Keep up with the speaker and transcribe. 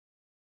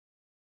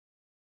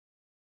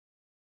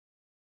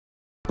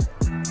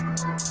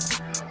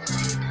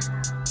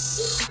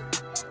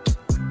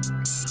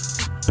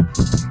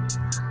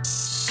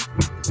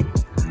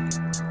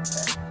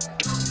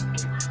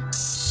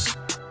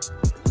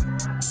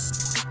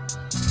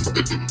Hey,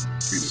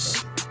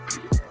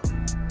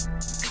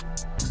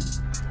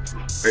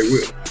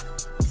 Will.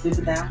 Keep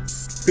it down.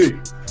 P.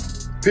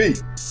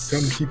 Tell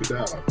him to keep it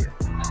down out there.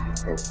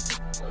 Oh.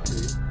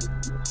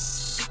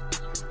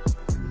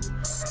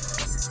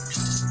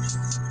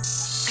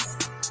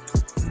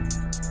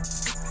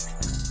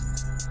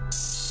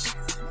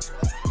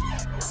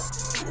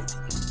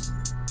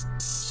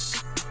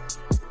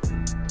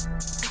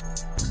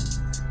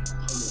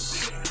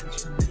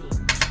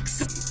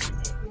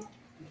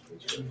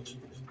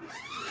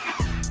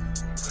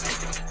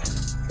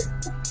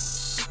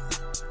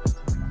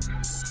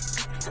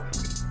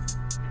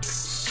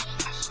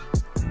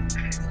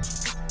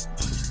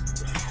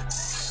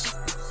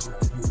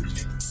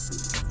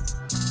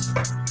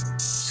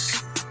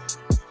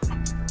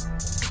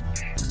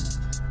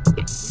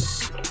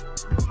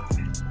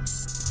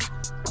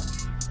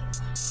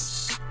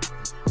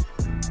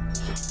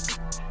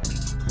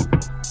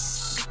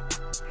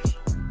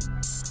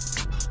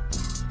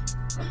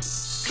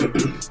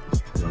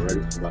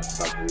 Already? I'm about to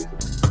stop the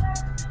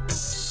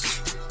music.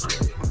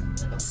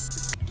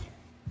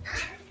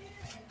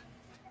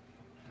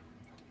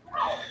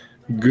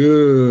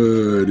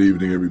 Good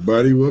evening,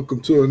 everybody. Welcome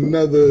to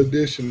another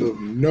edition of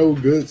No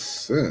Good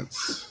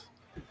Sense.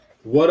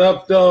 What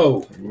up,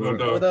 though?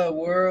 What up,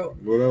 world?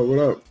 What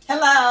up?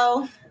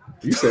 Hello.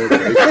 You said what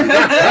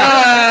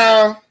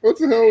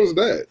the hell was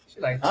that? She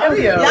like, Y'all,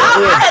 Cheerio.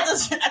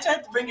 I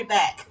tried to bring it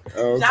back.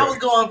 Oh, okay. I was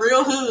going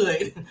real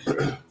hood.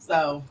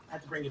 So I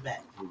had to bring it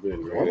back.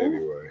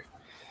 Anyway,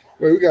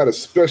 well, we got a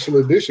special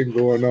edition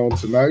going on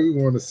tonight. We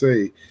want to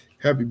say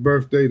happy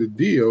birthday to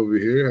D over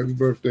here. Happy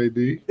birthday,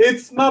 D.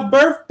 It's my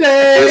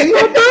birthday! It's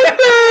my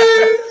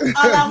birthday!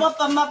 All I want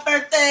for my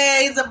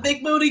birthday is a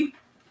big booty.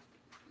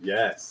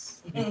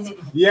 Yes.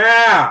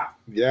 Yeah!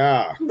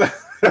 Yeah. So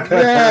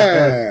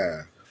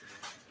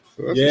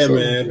that's Yeah, what's up.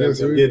 man. Yeah, That's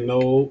so getting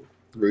old.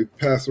 we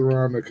pass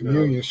around the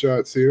communion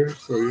shots here.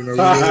 So, you know, we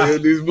gotta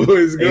let these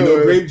boys go. Ain't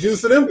no grape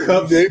juice in them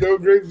cups. Ain't no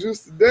grape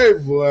juice today,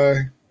 boy.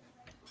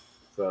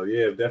 So,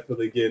 yeah,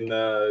 definitely getting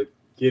up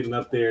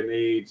there in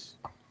age.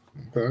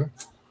 Okay.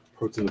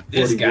 Approaching the 40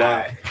 This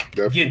guy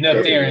Def- getting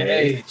up there in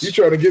definitely. age. You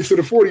trying to get to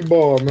the 40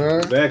 ball, man.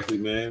 Exactly,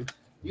 man.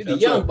 You the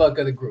young buck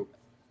of the group.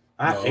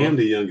 I am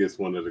the youngest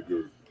one of the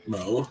group.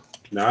 No.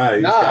 Nah,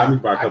 he's got me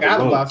by a I couple got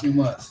him by a months. few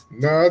months.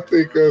 No, I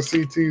think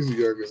CT's the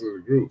youngest of the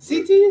group. but-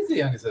 CT is the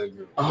youngest of the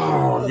group.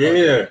 Oh,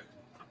 yeah.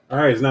 All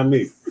right, it's not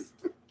me.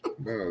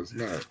 No, it's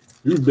not.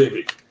 You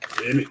baby.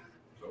 Baby.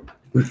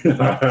 Who's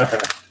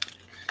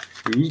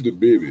the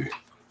baby?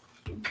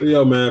 So,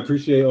 yo, man,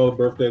 appreciate all the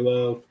birthday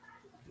love.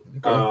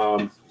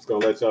 Okay. Just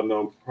gonna let y'all know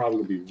I'm probably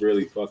gonna be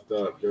really fucked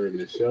up during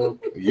this show.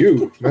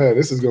 You, man,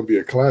 this is going to be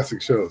a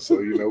classic show. So,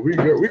 you know, we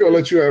going to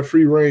let you have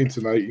free reign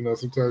tonight. You know,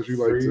 sometimes you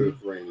like to,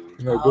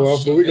 you know, go Oh,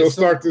 off. But we're going to shit.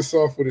 start this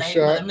off with a Ain't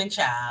shot. let him in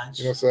charge.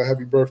 You know, so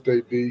happy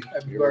birthday, D.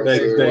 Happy You know what I'm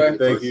birthday, saying?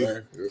 Thank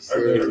you. Yes,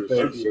 sir.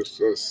 Thank you.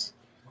 Yes.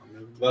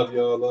 Love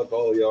y'all, love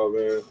all y'all,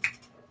 man.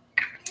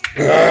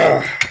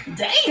 Ah,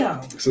 Damn.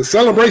 it's a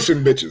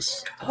celebration,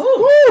 bitches.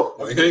 Ooh.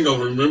 Like, ain't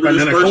gonna remember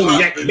this first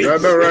shot. I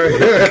know,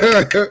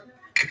 right?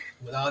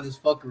 With all this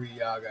fuckery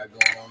y'all got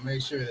going on,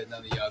 make sure that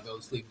none of y'all go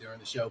to sleep during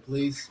the show,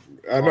 please.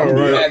 I know, We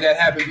right? had that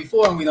happen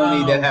before, and we don't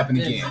need that happen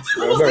again.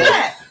 Who was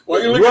that? Why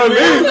you Well, looking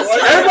at me?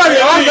 everybody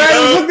on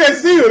that looked at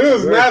Steve. It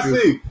was not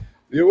Steve.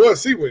 It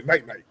was see with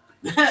night.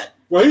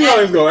 Well, he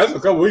always go, that's a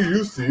couple we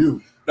used to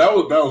you. That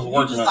was You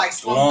work just night. like A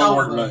slumped long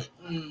over. work night.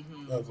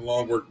 Mm-hmm. That was a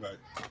long work night.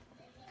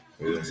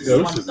 Yeah, this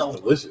is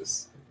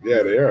delicious.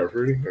 Yeah, they are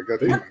pretty. I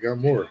got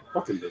more.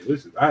 Fucking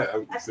delicious.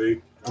 I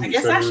see. I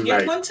guess I should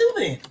get one too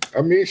then.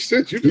 I mean,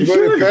 shit, you You just let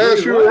it should.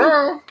 pass You you really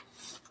around.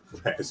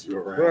 Pass you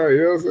around. Right,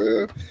 you know what I'm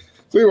saying?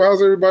 See, well,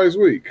 how's everybody's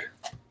week?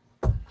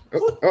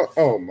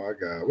 Oh my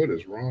God, what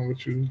is wrong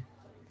with you?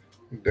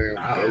 Damn.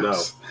 I don't know.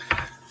 folks.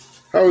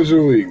 How was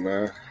your week,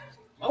 man?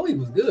 My week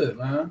was good,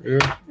 man.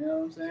 Yeah. You know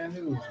what I'm saying?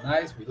 It was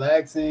nice,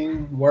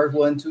 relaxing. Work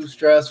wasn't too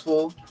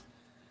stressful.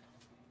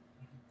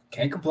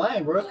 Can't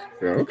complain, bro.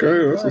 Yeah,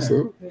 okay, that's what's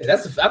up. Yeah,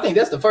 I think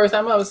that's the first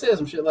time I ever said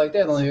some shit like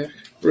that on here.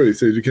 Really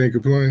said you can't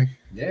complain.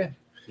 Yeah.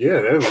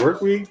 Yeah, that was work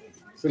week.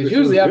 Because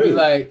usually I'd be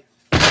like,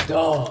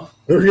 dog,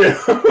 yeah,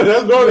 that's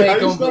you going ain't to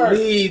gonna start.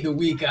 believe the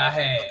week I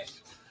had.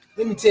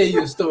 Let me tell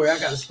you a story. I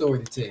got a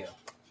story to tell.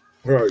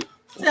 Right.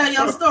 Tell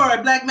your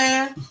story, black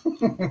man.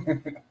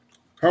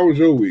 How was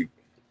your week,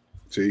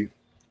 T?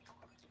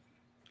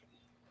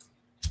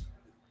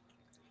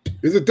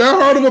 Is it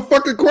that hard of a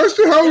fucking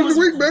question? How was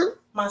your week, man?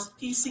 My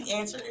PC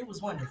answer, it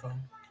was wonderful.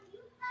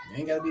 You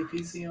ain't gotta be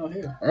PC on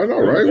here. I know,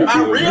 right? My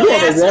You real on the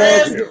answer wrong-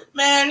 is,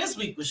 man, this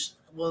week was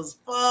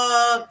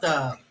fucked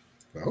up.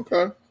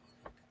 Okay.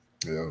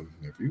 Yeah,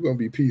 if you're gonna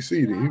be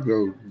PC, then you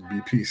go be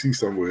PC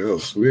somewhere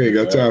else. We ain't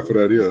got time for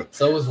that here.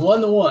 So it's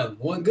 1-1.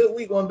 One good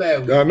week, one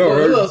bad week. I know, Who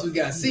right? else we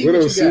got? See What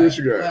what, else? you See got. what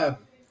you got.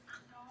 happened?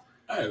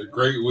 I had a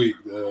great week.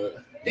 Ding,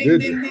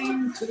 Did ding, you?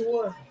 ding to the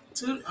one.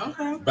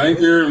 Okay.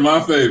 Banker in my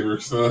favor.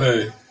 So,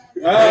 hey.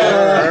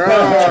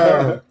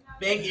 Ah.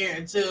 Big year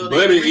until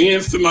But it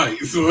ends tonight.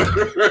 So.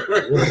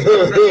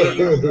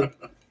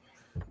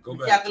 Go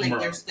back calculate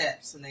tomorrow. their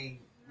steps and they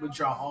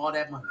withdraw all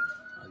that money.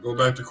 I go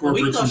back to Well,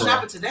 we corporate can go tomorrow.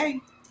 shopping today.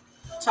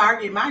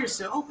 Target and Meijer's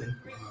still open.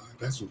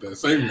 That's what that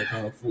saving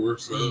account for.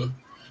 So.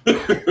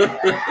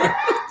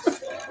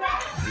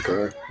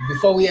 Okay.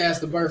 Before we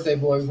ask the birthday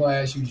boy, we're gonna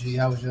ask you, G.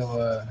 How was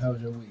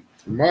your week?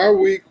 My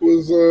week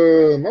was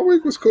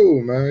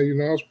cool, man. You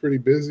know, I was pretty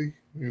busy.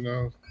 You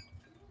know,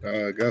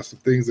 got some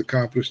things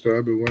accomplished that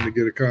I've been wanting to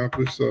get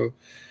accomplished. So,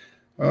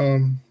 yeah,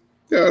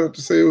 I have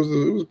to say it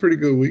was a pretty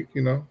good week.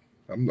 You know,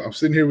 I'm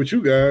sitting here with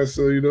you guys,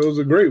 so you know it was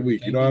a great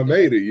week. You know, I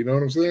made it. You know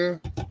what I'm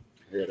saying?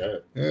 Hear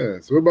that? Yeah.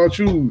 So, what about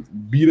you,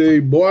 B-Day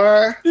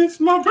boy? It's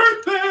my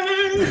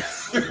birthday.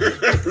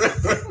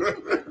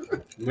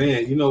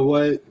 Man, you know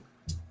what?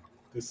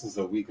 This is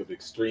a week of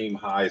extreme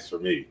highs for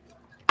me.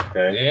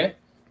 Okay, Yeah.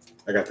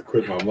 I got to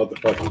quit my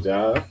motherfucking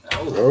job.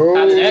 Oh,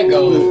 How did that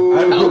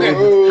go? Okay.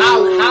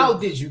 oh. How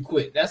did you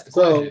quit? That's the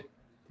So- question.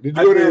 Did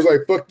you go there? It was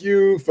like fuck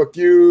you, fuck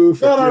you,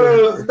 fuck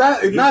you.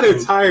 No, not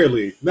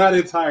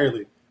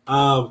entirely,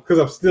 because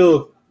I'm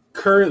still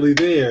currently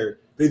there.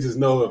 They just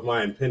know of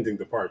my impending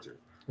departure.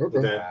 Okay.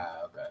 Okay.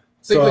 Okay.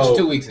 So you put So- your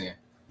 2 weeks in.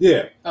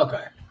 Yeah,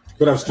 Okay.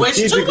 but I'm Which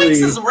 2 strategically. weeks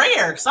is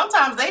rare.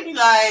 Sometimes they be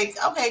like,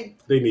 okay,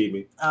 They need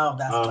me. oh,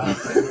 that's why.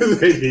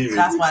 They need me.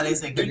 That's why they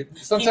say keep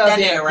Sometimes that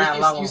the, nigga around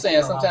long- you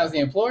saying long. sometimes the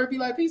employer be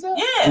like, peace out?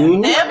 Yeah,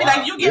 Mhm. they'll be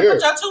like, you get Yeah.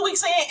 put your 2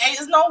 weeks in, and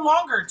it's no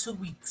longer 2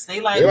 weeks. They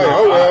like, They're like,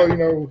 no. oh well, you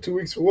know, 2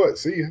 weeks for what?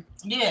 See ya.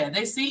 Yeah,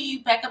 they see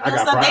you pack up I your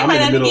got stuff. They I'm might in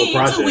the not middle give of you 2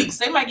 project. weeks.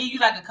 They might give you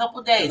like a couple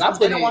of days. I Because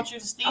they put don't in- want you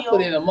to steal. I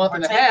put in a month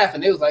and a or take- half,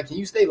 and they was like, can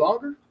you stay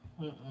longer?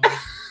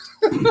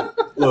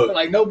 Look,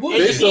 Like, no they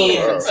bullshit. so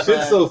depends, shit's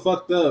but- so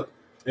fucked up.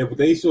 If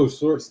they so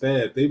short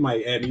staffed, they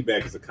might add me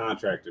back as a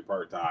contractor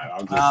part time.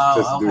 I'm just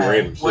Oh, do okay.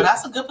 random Well, shit.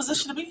 that's a good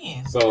position to be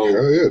in. So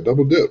Yeah,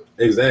 double dip.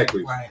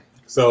 exactly. Right.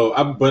 So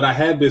but I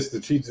have been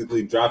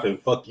strategically dropping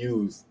fuck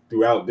yous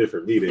throughout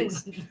different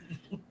meetings.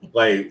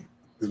 Like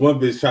this one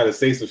bitch tried to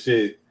say some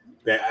shit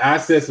that I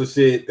said some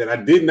shit that I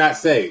did not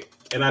say,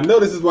 and I know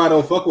this is why I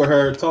don't fuck with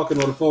her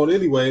talking on the phone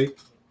anyway,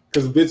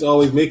 because the bitch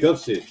always make up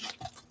shit.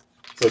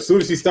 So as soon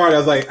as she started, I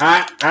was like,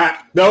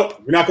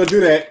 nope, we're not gonna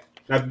do that.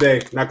 Not today.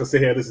 I'm not gonna sit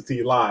here and listen to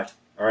you lie.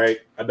 All right,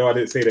 I know I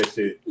didn't say that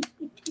shit,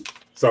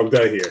 so I'm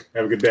done here.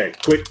 Have a good day.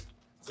 Quick.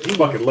 So he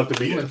fucking left the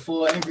You meeting. went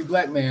full angry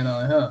black man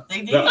on, huh?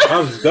 They did. No, I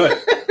was just done.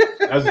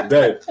 I was just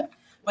done.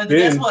 But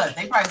Then- guess what?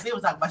 They probably still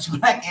was talking about your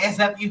black ass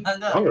after you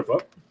hung I up. don't give a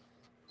fuck.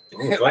 I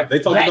don't give a fuck. They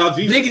talking Black, about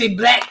Jesus. Bliggity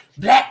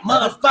black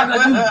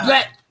motherfucker, you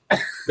black.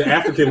 The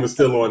African was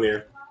still on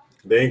there.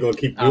 They ain't gonna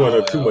keep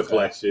doing too much okay.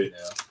 black shit.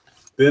 Yeah.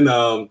 Then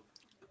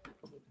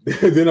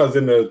then I was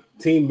in the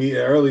team meeting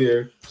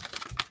earlier,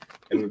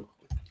 and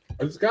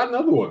I just got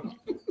another one.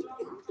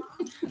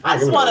 I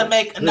just want to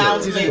make This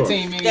announcement is your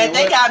team meeting. that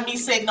they What? got me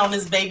sitting on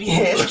this baby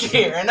ass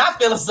chair, and I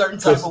feel a certain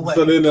So, type of way.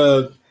 so then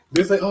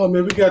they're like, oh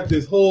man, we got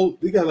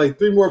like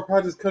 3 more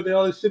projects coming,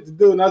 all this shit to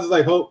do, and I was just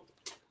like, oh,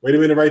 wait a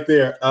minute, right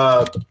there.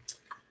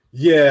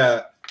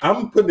 Yeah,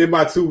 I'm putting in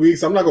my 2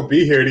 weeks. I'm not gonna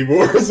be here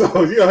anymore,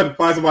 so you have to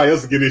find somebody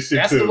else to get this shit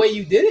That's too. the way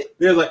you did it?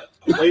 They're like,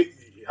 wait,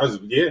 I was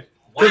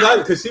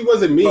because she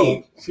wasn't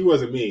mean. She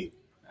wasn't mean.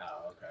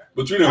 Oh, okay.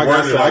 But you didn't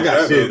word it I like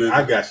got that. shit. though,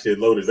 I got shit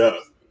loaded up.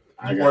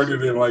 did you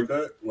worded it like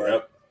that? Like,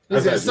 Yep.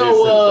 Listen, That's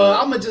so like-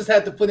 I'm gonna just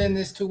have to put in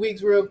this 2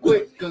 weeks real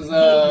quick because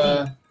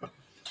I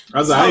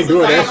was like, I ain't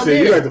doing that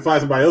shit. You have to find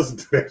somebody else to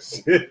do that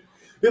shit.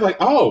 They're like,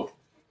 oh,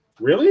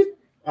 really?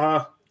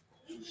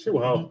 Shit,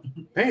 well,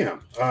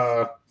 damn.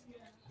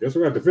 Guess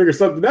we're gonna have to figure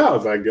something out. I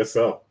was like, I guess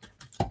so.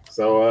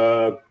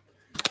 So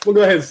we'll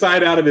go ahead and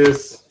sign out of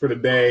this for the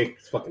day.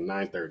 It's fucking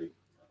 9:30.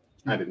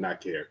 I did not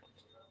care.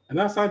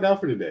 And I signed out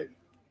for the day.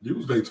 you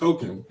was their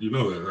token. You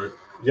know that, right?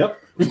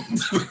 Yep.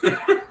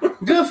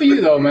 good for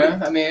you though,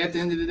 man. I mean, at the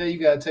end of the day, you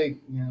gotta take,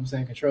 you know what I'm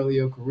saying, control of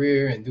your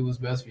career and do what's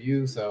best for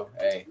you. So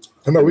hey,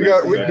 I know do we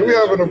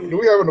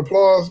have an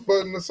applause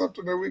button or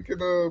something that we can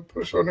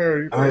push on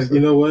there? You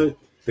know what?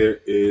 There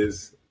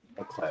is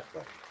a clap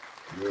button.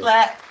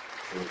 Black.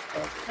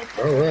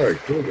 All right,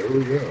 cool. There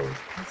we go.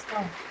 Let's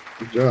go.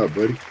 Good job,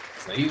 buddy.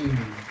 so you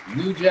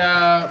new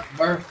job,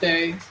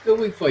 birthday, it's a good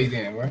week for you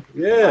then, bro.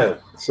 Yeah.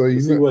 So you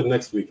Let's see know, what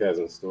next week has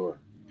in store.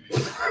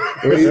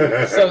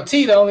 So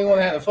T, the only one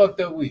that had a fucked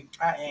up week.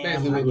 I am.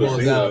 Basically, what it We'll boils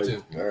see, down like-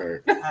 to. all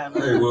right, I am.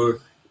 Hey, well,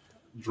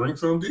 drink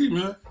some D,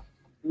 man.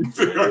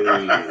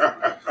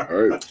 all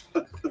right.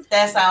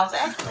 That sounds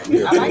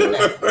accurate. I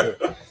like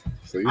that.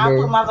 So you I'll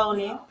put know, my vote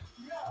in.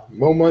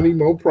 more money,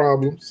 more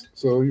problems.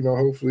 So you know,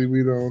 hopefully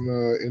we don't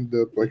end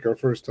up like our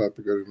first topic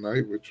of the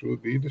night, which will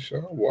be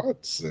Deshaun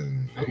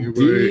Watson.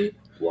 Anyway,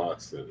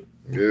 Watson.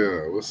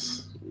 yeah,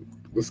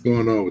 what's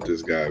going on with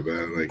this guy,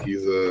 man? Like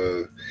he's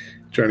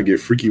trying to get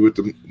freaky with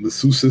the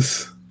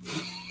masseuses.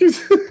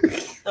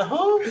 The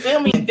who? Fill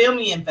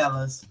me in,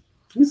 fellas.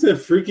 You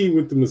said freaky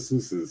with the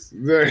masseuses.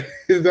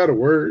 Is that a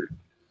word?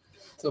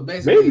 So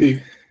basically,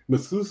 Maybe.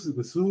 Masseuses?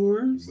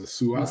 Masseurs?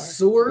 Masseur?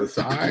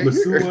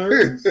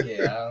 Masseurs?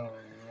 Yeah, I don't want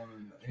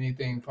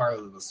anything part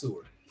of the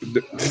sewer. I'm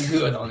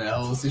good on that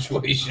whole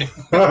situation.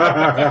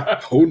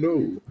 Oh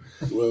no.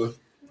 Well,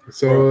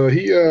 So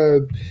he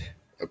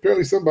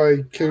apparently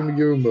somebody came to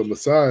give him a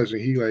massage,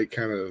 and he like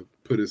kind of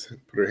put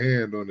her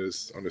hand on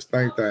his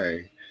thing,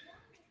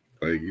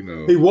 like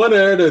He wanted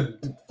her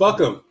to fuck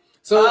him.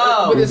 So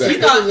Oh, but it's, he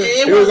thought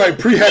it was like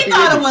pre-happy. He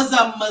thought it ending.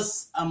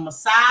 was a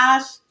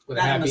massage, with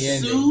a like a happy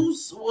ending.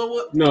 masseuse.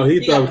 What? No, he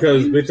He thought got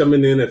because confused. bitch, I'm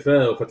in the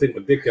NFL. If I take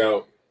my dick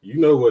out, you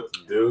know what to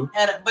do.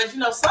 But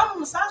some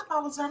massage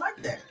parlors are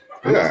like that.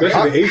 Yeah,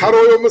 Especially Asian. hot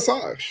oil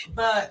massage.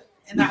 But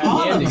not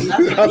all of them.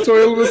 Hot That's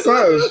oil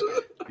massage.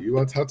 You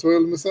want hot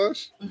oil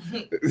massage?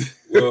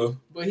 Well,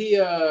 But he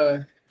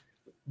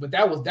but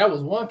that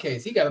was one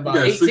case. He got about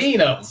got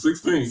 18 of them.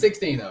 16.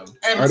 16 of them.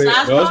 and Are they-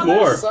 massage No, it's more.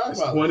 parlors. Massage It's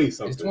parlors. 20 It's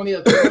something. 20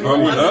 or 30. Oh,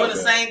 He yeah. doing the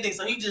same thing.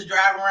 So he just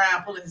driving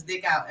around, pulling his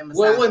dick out, and massage.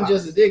 Well, it wasn't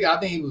parlors. just a dick. I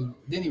think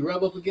didn't he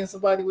rub up against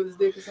somebody with his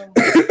dick or something?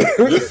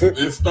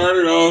 It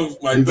started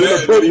off like He's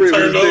that, and he inappropriate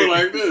turned with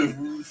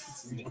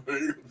his over like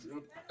this.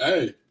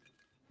 Hey.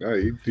 Nah,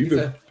 he He's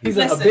a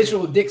Listen.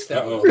 habitual dick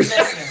stepper. Uh-oh.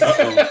 Listen,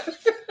 Uh-oh.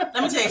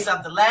 let me tell you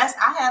something.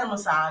 I had a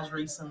massage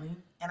recently,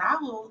 and I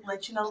will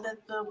let you know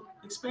that the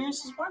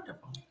experience was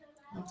wonderful.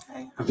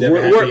 Okay. Did you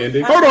have a happy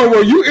ending? Hold on,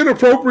 were you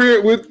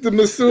inappropriate with the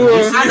masseur?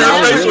 You see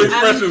his facial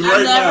expressions right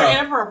I'm never now.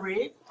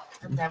 inappropriate.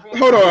 I'm never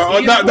Hold on. Is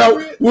he Now,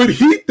 inappropriate? would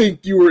he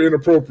think you were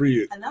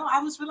inappropriate? No, I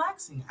was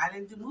relaxing. I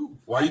didn't do move.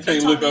 Why you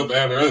can't look up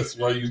at us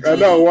while you? I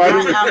know. Why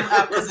did you?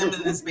 Because I'm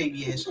in this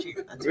baby ass chair.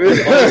 That's why.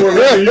 Oh,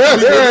 well, you can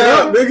be looking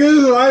up,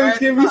 niggas. Why Right,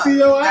 can't we see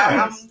your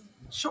I'm eyes?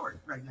 short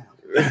right now.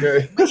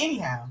 Okay. But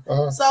anyhow,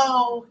 Uh-huh.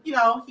 so he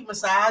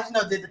massaged,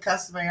 did the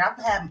customary.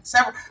 I've had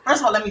several.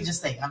 First of all, let me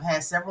just say, I've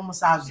had several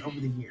massages over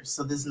the years,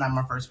 so this is not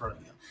my first rodeo.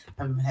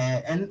 I've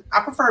had, and I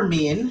prefer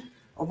men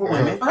over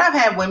women, but I've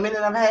had women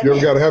and I've had You ever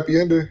men. got a happy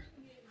ending?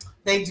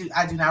 They do.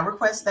 I do not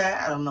request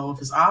that. I don't know if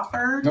it's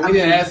offered. No, I we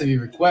didn't mean- ask if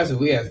you requested.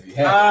 We asked if you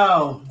had.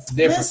 Oh, It's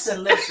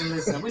different.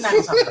 listen. We're not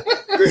gonna talk about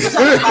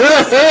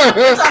that.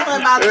 We're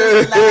talking about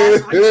this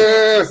last recent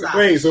massage.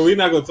 Wait, so we're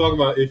not gonna talk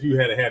about if you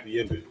had a happy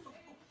ending.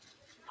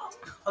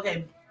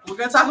 Okay, we're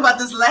gonna talk about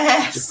this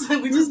last.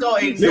 We just go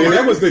Yeah, ignore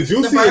that was the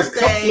juiciest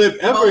cup flip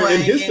ever boy, in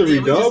and history,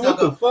 then we just dog. What gonna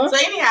the go. fuck?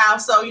 So anyhow,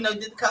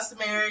 did the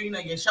customary,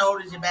 your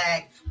shoulders, your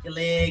back, your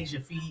legs,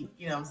 your feet,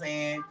 you know what I'm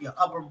saying, your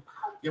upper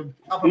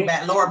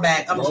back, lower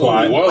back, upper Whoa,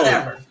 body, whoa.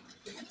 whatever.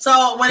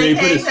 So when Can you it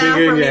put came his down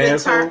finger for in me your to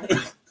asshole? turn,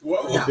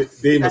 Whoa. Yeah.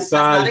 They That's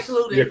not massage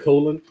included. your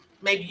colon.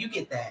 maybe you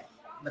get that,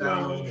 but I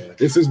don't get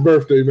it. It's his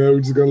birthday, man. We're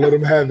just gonna let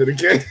him have it.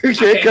 Okay, we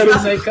can't cut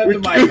his, Say cut we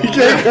the can't mic off.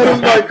 cut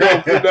his mic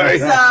off tonight.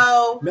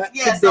 So Not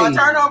yeah, so I today.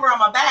 turned over on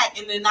my back,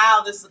 and then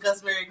now this is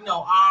customary,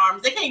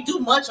 arms. They can't do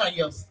much on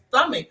your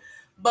stomach.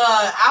 But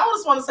I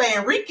just want to say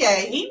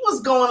Enrique, he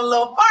was going a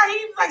little far.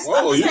 He like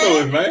stuck Whoa, his you know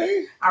head. his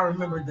name? I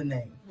remember the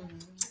name.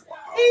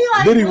 He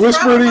Did he was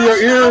whisper rubbing it in my your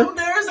ear?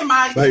 shoulders and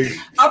my Like,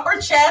 upper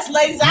chest,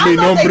 ladies. I mi don't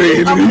know nombre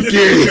if they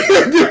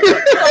Enrique.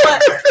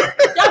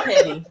 Y'all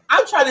petty.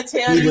 I'm trying to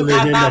tell You you will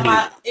remember about me.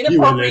 my You will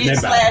inappropriate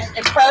remember. /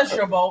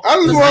 impressionable. I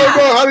just want to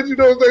know, how did you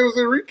know his name was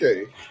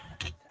Enrique?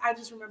 I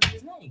just remember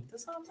his name.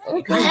 That's all I'm saying.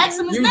 Okay. I asked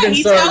him his You've name. been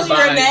He served tells you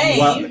your by- name.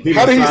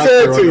 How did he massaged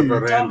say it her to on you? the Oh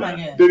veranda. my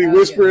god. Did he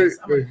whisper it?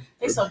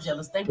 They so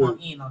jealous. They want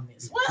in on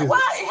this.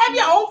 Why? Have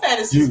your own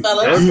fantasies, You-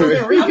 fellas. you-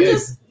 I'm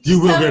just You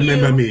will telling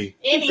remember you. me,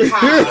 Anyhow,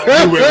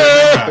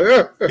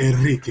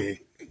 Enrique.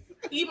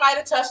 he might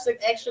have touched an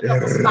extra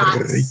couple spots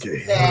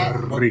Enrique. that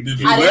Did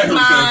you I let didn't him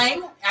touch?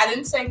 mind. I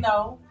didn't say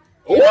no.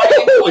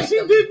 Oh, she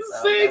didn't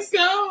say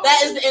so.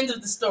 That is the end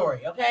of the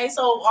story. Okay,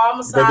 so all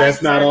massages. But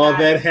that's not are all not-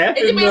 that It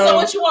happened. depends on though.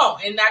 what you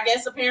want, and I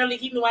guess apparently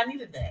he knew I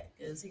needed that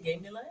because he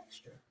gave me a little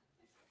extra.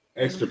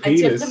 Extra I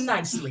tipped penis. him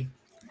nicely.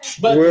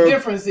 But Well- the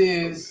difference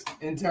is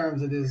in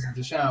terms of this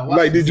Deshaun Watson.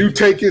 Like, did you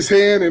take his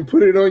hand and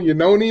put it on your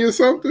noni or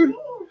something?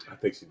 I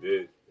think she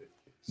did.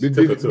 She Did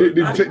took you, her to did, a did,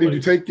 you nice take, did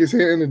you place. take his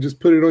hand and just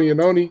put it on your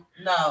noni?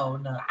 No,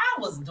 I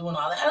wasn't doing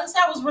all that.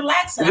 I was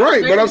relaxing. I was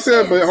Right, but very I'm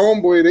saying, but tense.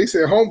 homeboy, they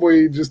said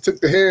homeboy just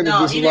took the hand No,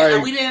 and just he didn't,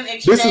 like, we didn't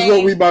exchange. this is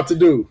what we about to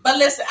do. But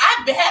listen,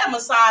 I've had a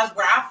massage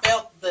where I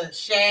felt the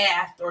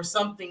shaft or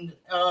something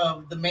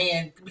of the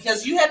man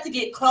because you have to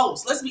get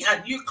close. Let's be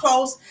honest. You're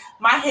close.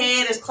 My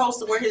head is close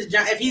to where his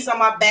joint. If he's on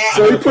my back,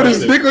 So he put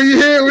his dick on your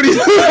head when he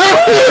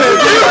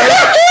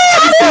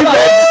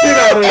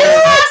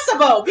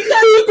impossible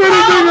because you put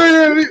his dick close. on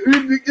your head.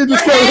 It Your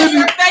just started hitting you.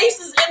 your face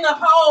is in the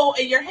hole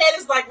and your head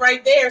is like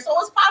right there. So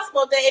it's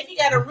possible that if you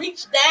got to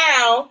reach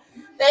down,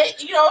 that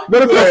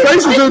But if your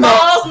face is his in the,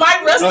 balls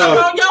might rest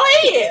up on your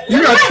head.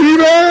 you got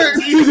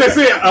T-bags? You just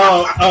said,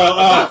 No,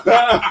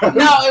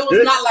 it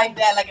was not like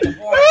that, like in the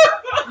porn.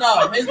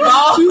 No, his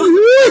balls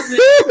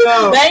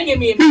No. banging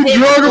me. He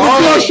drug him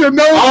across your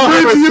nose, All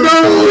bridge her to your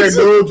sisters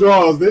wear nose. no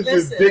draws. This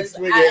is Listen, dick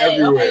swinging okay,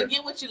 everywhere.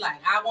 get what you like.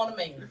 I want a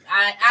man.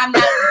 I'm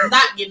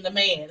not getting a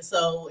man,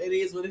 so it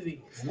is what it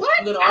is. What?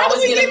 I'm gonna How always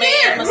does he get a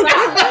get man there?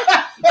 massage.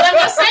 But I'm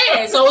just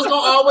saying, so it's gonna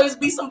always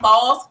be some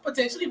balls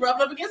potentially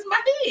rubbed up against my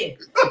head.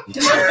 What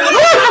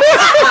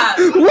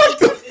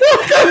the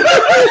fuck?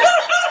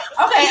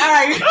 Okay, all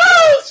right.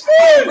 Oh,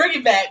 shit. Bring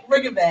it back. Oh.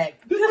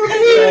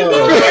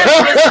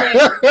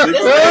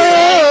 This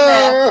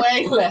man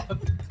halfway left.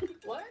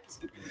 What?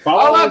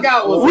 All I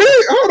got was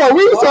Hold on.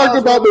 We were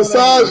talking about balls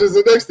massages,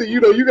 and next thing you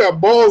know, you got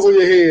balls on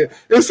your head.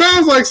 It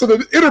sounds like some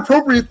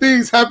inappropriate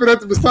things happen at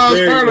the massage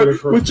Very parlor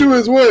inappropriate. with you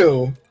as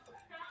well.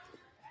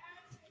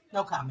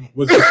 No comment.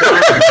 Was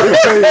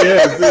Deshaun,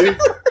 yeah, see?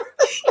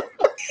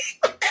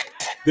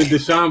 Did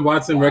Deshaun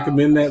Watson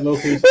recommend that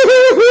location?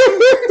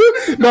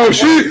 No,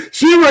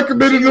 she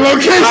recommended the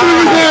location.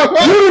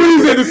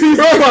 You said the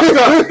season fucked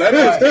up. That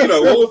is,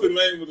 what was the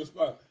name of the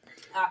spot?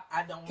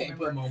 I don't Can't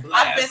put remember. him on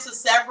blast. I've been to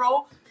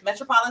several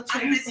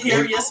metropolitan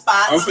area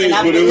spots. I'm saying, and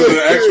I've but it been was to an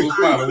actual very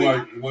spot.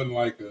 fancy. It wasn't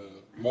like a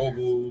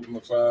mobile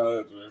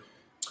massage. Or...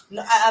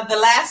 No, the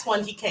last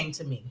one he came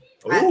to me.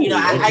 I Ooh, they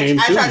came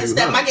I to tried you, to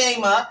step huh? my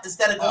game up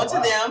instead of going Oh,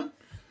 wow. to them.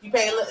 You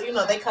pay a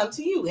little, they come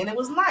to you, and it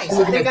was nice. She's I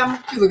looking, think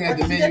at, she's looking at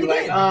the I think menu that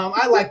like, again.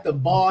 I like the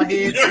ball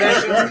head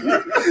special. I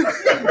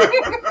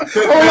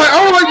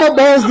don't like my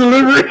balls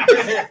delivered.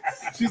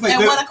 She's like,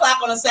 At 1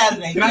 o'clock on a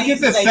Saturday. can I get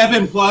the Please,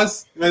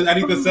 7+? I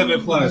need the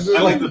 7+.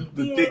 I like the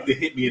dick to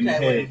hit me in the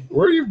Okay, head.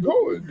 Where are you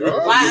going,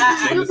 dog?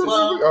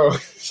 Well,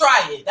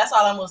 try it. That's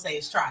all I'm gonna say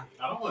is try it.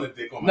 I don't want a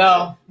dick on my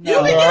head. No. You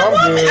can get I'm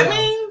one. good. I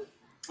mean,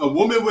 A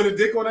woman with a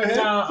dick on her head?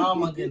 no, oh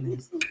my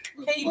goodness.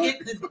 Can you get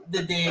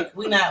the dick?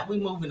 We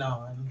moving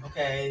on,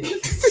 okay?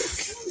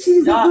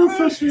 Y'all-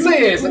 So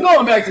yeah, so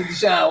going back to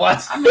Deshaun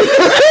Watson.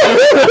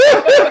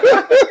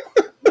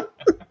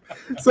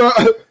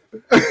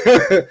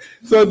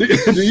 So do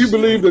you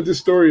believe that this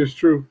story is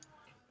true?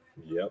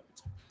 Yep.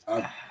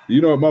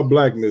 You know, my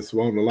blackness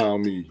won't allow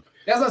me.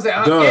 That's what I'm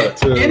saying. Duh.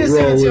 To Innocent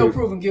roll until with it.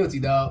 proven guilty,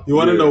 dog. You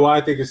want to Yeah. know why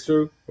I think it's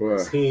true? Why?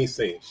 'Cause he ain't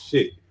saying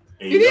shit.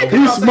 And He you did know- come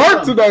He's out smart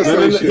to saying not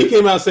something. No, say he shit.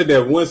 came out and said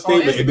that one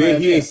statement, and then Instagram,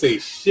 he yeah. ain't say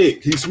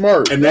shit. He's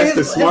smart. And that's the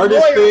His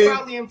smartest lawyer thing.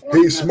 probably informed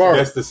him He's that. smart.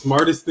 That's the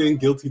smartest thing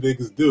guilty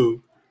niggas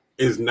do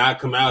is not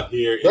come out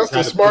here. And That's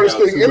try the to smartest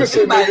put out thing too much-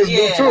 innocent niggas do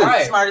yeah, too. that's Right.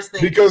 the smartest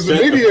thing. Because the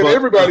Shut the media and fuck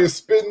everybody up. is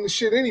spitting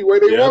shit any way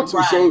they Yeah. want to.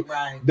 Right, So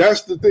right.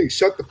 that's the thing.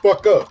 Shut the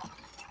fuck up.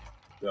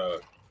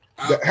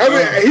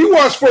 I- He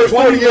watched First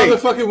 20 48.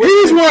 motherfucking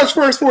He's women. watched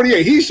First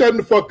 48. He's shutting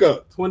the fuck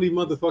up. 20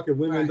 motherfucking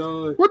women, Right.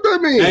 dog. What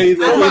that mean? Hey,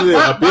 look, My- look,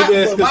 my- a big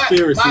ass but my-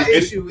 conspiracy. My And-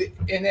 issue,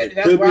 and it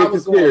that's could where be I a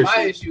was going. My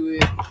conspiracy. issue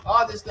is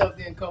all this stuff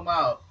didn't come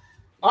out.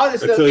 All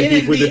this stuff, Until it he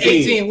didn't with be the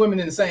team. 18 women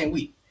in the same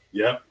week.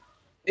 Yep,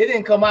 It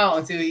didn't come out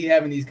until he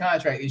having these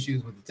contract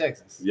issues with the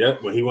Texans.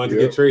 yep. When he wanted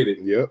to Yep. get traded,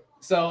 Yep.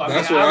 So I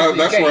That's mean, where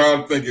obviously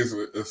I think it's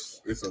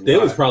a they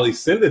lie. was probably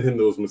sending him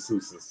those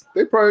masseuses.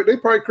 They probably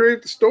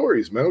created the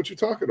stories, man. What you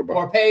talking about?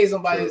 or pay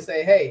somebody to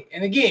say, hey.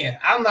 And again,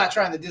 I'm not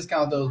trying to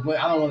discount those women.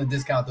 I don't want to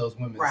discount those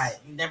women's Right.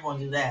 You never want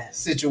to do that.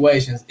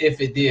 situations if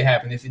it did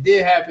happen. If it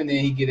did happen, then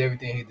he get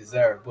everything he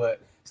deserved.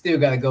 But still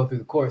got to go through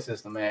the court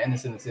system, man.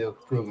 Innocent until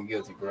proven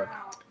guilty, bro.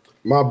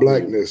 My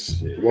blackness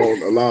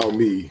won't allow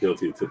me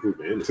Guilty until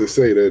proven innocent. to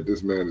say that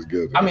this man is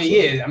guilty. I mean,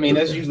 yeah. I mean,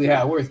 that's usually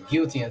how it works.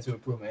 Guilty until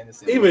proven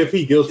innocent. Even if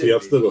he guilty, I'm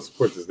still gonna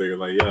support this nigga.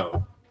 Like,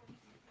 yo,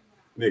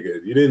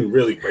 nigga, you didn't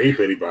really rape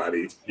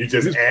anybody. You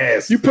just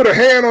asked. You put a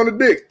hand on the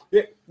dick.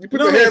 Yeah. You You put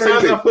know the how hand many on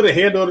times the I dick. put a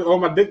hand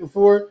on my dick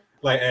before?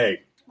 Like,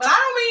 hey, But I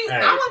don't mean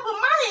Hey. I want to put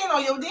my hand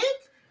on your dick.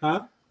 huh?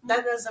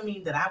 That doesn't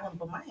mean that I want to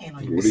put my hand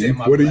on your What dick. do you,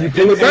 My what do you black.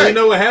 pull it And you back?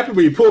 know what happened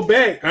when you pull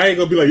back? I ain't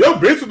gonna be like, yo,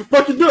 bitch, what the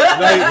fuck you doing?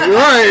 Like,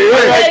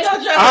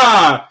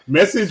 Right.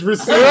 message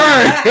received.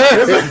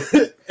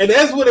 Right. And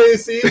that's what it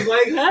seems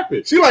like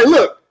happened. She like,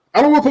 look,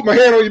 I don't want to put my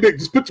hand on your dick.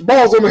 Just put your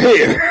balls on my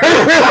head.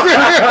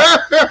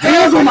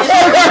 Hands on my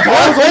fucking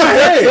balls on my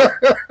head.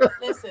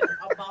 Listen,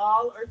 a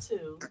ball or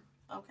two.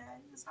 Okay,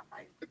 it's all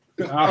right.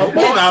 I hope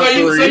ball- it's not so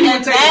you- so three. you-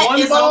 And take that one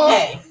is ball?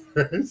 okay.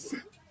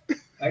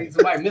 Like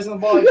somebody missing a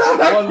ball, you take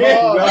one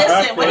ball. No.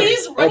 Listen, when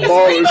he's A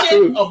ball is reaching,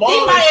 two. A ball he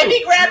is might, two. if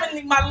he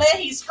grabbing my leg,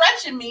 he's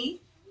stretching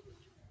me.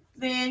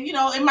 Then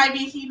it might be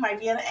he might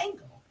be at an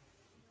angle,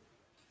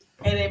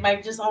 and it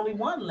might just only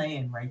one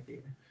laying right there.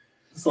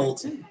 So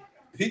Two.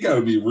 he got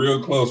to be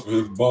real close for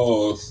his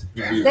balls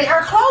to be. They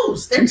are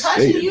close. They're He's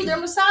touching staying. you. They're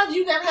massaging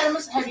you.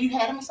 Have you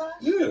had a massage?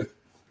 Yeah.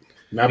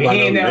 Not He by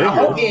ain't no there. I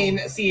hope nigga. he ain't.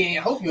 See,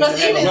 I hope you Because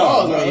ain't even- no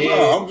balls No, on no, your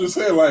no. head. I'm just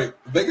saying, like,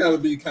 they got to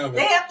be kind of.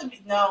 They have to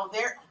be. No,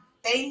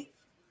 they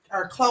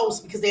are close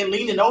because they're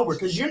leaning over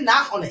because you're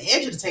not on the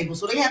edge of the table,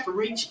 so they have to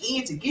reach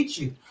in to get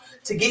you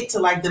to get to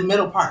like the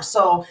middle part.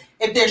 So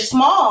if they're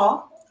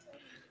small,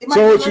 it might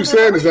So be a what little you bit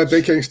saying of is that they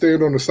reach. can't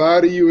stand on the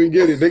side of you and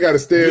get it. They got to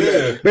stand.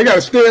 Yeah. They got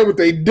to stand with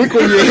their dick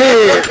on your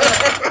head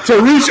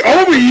to reach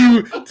over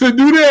you to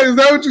do that. Is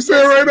that what you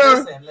saying right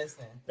now?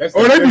 Listen. That's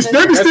Or they be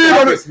stand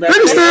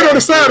on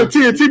the side of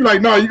TNT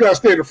like, no, you gotta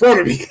stand in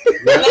front of me.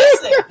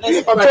 Listen.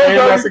 I'm Like, man,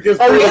 that's against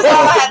telling you, This is all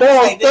I have to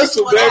say. This is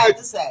special, what I damn have it.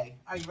 to say.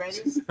 Are you ready?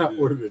 I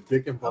ordered a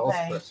dick and ball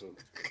Okay. special.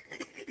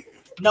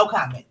 No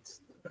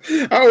comments.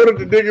 I ordered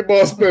the dick and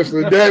ball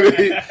special. Damn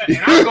it.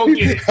 I'm gonna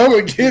get it. I'm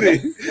gonna get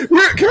it.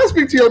 Can I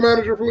speak to your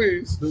manager,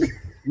 please?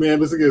 Man,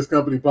 this is against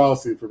company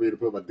policy for me to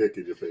put my dick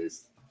in your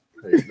face.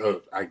 Hey,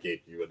 no, I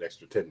gave you an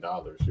extra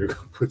 $10. You're gonna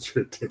put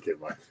your dick in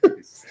my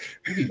face.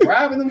 You be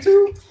bribing them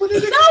too? What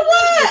is You it? know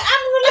what?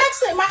 I'm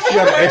relaxing. My You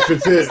got an head extra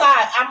hurts. tip.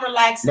 Besides, I'm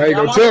relaxing. Now you I'm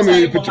gonna on tell the me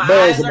you table, put your my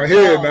balls eyes on my are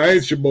head. closed. Now I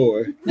ain't your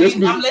boy. Yes, I'm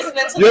Miss. listening to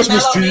Yes, the Miss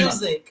mellow T.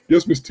 music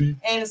Yes, Miss T.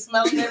 and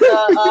smelling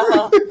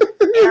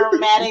the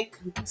aromatic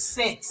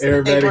scents. that they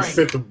Aromatic bring.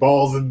 scent of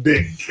balls and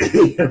dick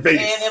in your And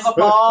face. if a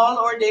ball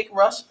or dick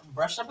brush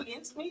up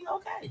against me,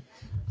 okay.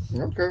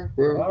 Okay,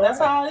 well, All That's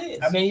right. how it is.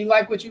 I mean, you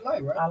like what you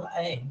like,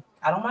 right?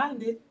 I don't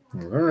mind it.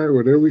 all right.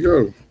 Well, there we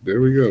go. There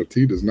we go.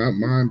 T does not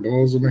mind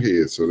balls on the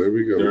head, so there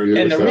we go. There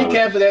Yeah, And the Sorry.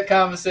 recap of that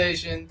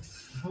conversation,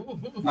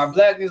 our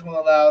blackness will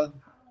allow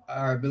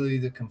our ability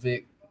to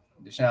convict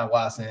Deshaun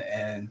Watson,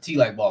 and T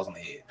like balls on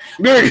the head.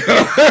 there you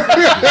go.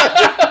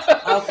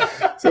 Okay.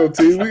 So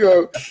T, we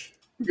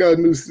got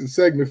a new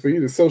segment for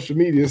you. The social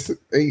media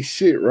ain't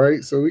shit,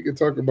 right? So we can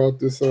talk about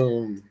this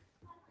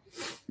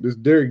this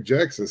Derek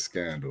Jackson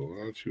scandal. Why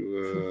don't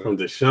you From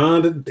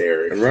Deshaun to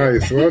Derek. right?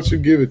 So why don't you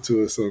give it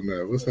to us on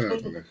that? What's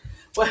happening?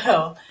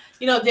 Well,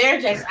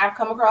 Derek Jackson, I've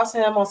come across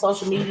him on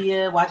social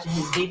media, watching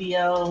his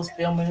videos,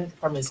 filming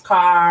from his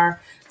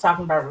car,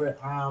 talking about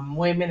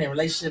women and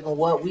relationships and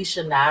what we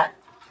should not,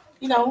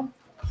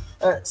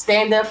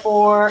 stand up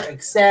for,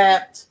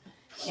 accept,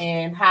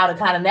 and how to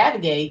kind of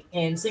navigate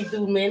and see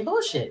through men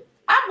bullshit.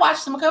 I've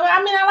watched him cover.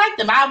 I mean, I liked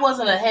him. I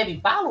wasn't a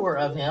heavy follower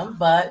of him,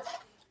 but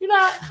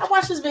I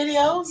watch his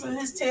videos and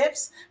his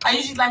tips. I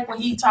usually like when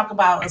he talk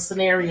about a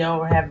scenario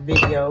or have a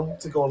video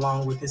to go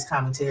along with his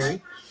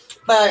commentary.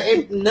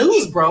 But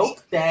news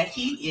broke that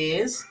he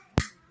is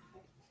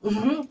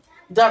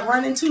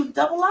running 2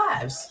 double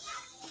lives.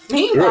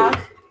 Meanwhile,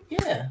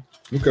 yeah,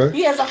 Okay.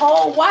 he has a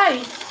whole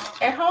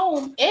wife at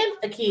home and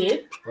a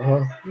kid,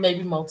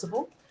 maybe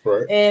multiple,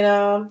 Right.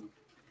 and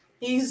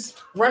he's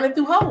running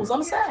through hoes on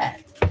the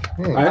side.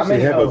 I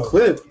actually have a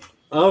clip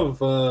of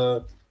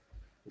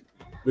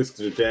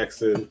Mr.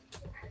 Jackson.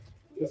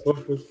 Let's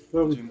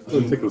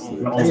take a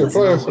listen. Yeah,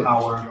 play us.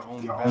 Power,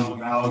 your own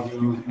values,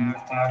 you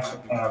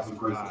have the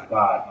grace of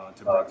God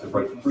to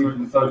break free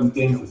from certain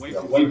things, to stay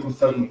away from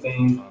certain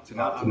things, to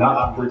not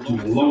operate from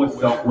your lowest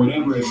self,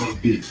 whatever it may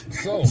be.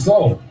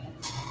 So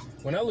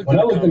when I looked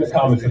in the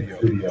comments of the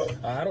video,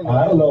 I don't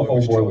know if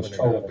old boy was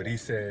trolling, but he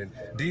said,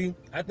 D,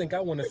 I think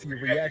I want to see a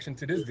reaction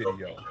to this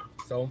video.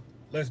 So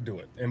let's do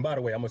it. And by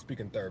the way, I'm going to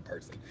speak in third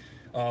person.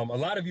 A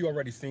lot of you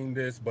already seen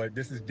this, but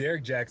this is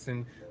Derek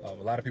Jackson. A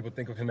lot of people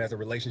think of him as a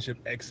relationship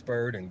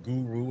expert and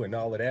guru and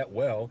all of that.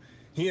 Well,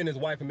 he and his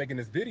wife are making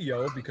this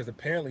video because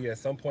apparently at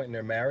some point in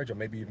their marriage, or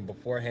maybe even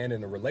beforehand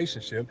in the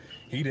relationship,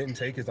 he didn't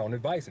take his own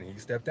advice and he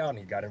stepped out and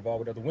he got involved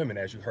with other women,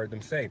 as you heard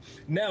them say.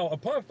 Now,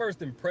 upon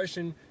first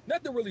impression,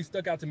 nothing really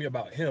stuck out to me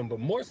about him, but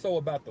more so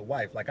about the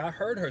wife. Like, I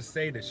heard her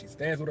say that she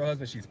stands with her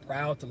husband, she's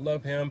proud to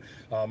love him.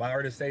 I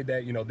heard her say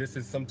that, this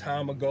is some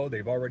time ago,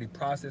 they've already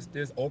processed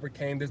this,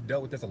 overcame this,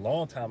 dealt with this a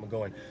long time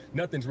ago, and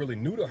nothing's really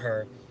new to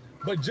her.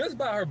 But just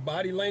by her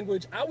body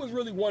language, I was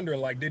really wondering,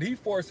 like, did he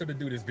force her to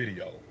do this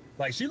video?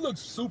 Like, she looks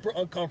super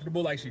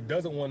uncomfortable, like she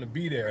doesn't want to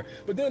be there.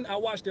 But then I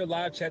watched their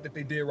live chat that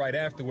they did right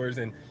afterwards,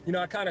 and,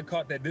 I kind of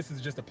caught that this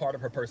is just a part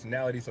of her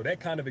personality, so that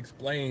kind of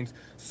explains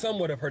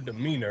somewhat of her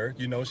demeanor.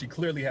 She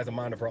clearly has a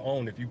mind of her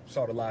own, if you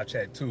saw the live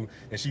chat too,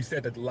 and she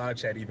said that the live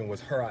chat even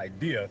was her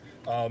idea.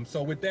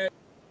 So with that...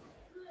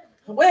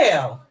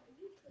 Well,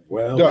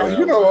 Dog,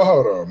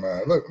 hold on,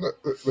 man. Look,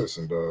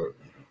 listen, dog.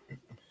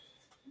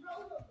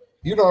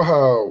 You know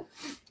how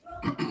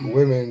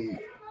women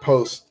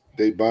post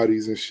their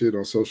bodies and shit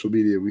on social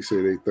media, we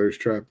say they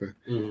thirst trapping.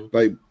 Mm-hmm.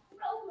 Like,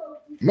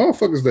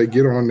 motherfuckers that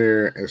get on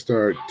there and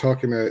start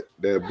talking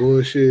that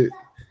bullshit,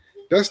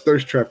 that's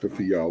thirst trapping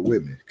for y'all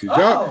women. Cause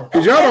y'all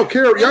don't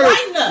care.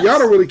 Y'all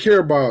don't really care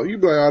about, you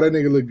be like, oh, that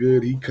nigga look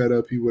good, he cut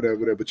up, he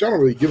whatever, but y'all don't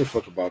really give a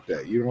fuck about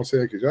that. You know what I'm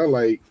saying? Cause y'all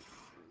like,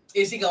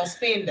 is he gonna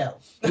spin though?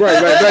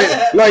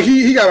 Right, like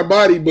he got a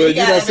body, but you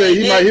know what I'm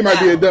saying, he might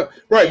be a dumb,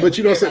 right, but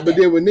you know what I'm saying, but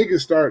then when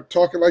niggas start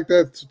talking like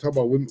that, to talk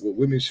about women, what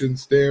women shouldn't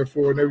stand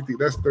for and everything,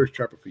 that's thirst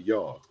trapping for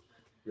y'all.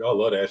 Y'all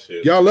love that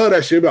shit. Y'all love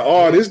that shit.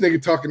 But this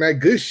nigga talking that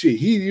good shit.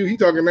 He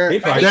talking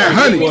that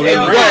honey.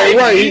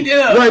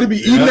 Right. To be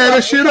eating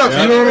that shit up.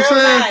 You know what I'm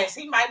saying? Nice.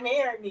 He might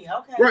marry me.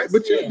 Okay. Right.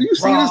 But do you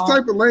see this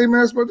type of lame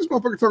ass? This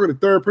motherfucker talking to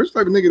third person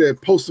type of nigga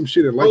that posts some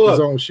shit and like his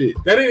own shit.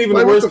 That ain't even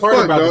the worst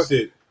part about this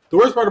shit. The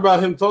worst part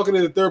about him talking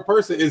in the third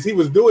person is he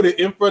was doing it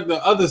in front of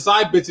the other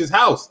side bitch's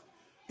house.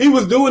 He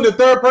was doing the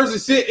third person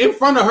shit in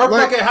front of her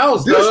fucking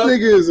house. This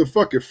nigga is a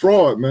fucking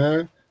fraud,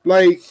 man.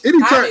 Like,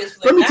 anytime,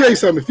 let me tell you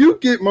something. If you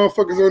get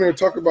motherfuckers on there and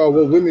talk about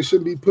what women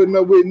should be putting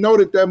up with, know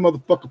that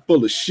motherfucker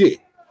full of shit.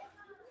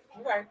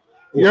 Right.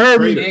 You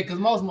heard me? Yeah, because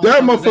most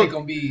motherfuckers ain't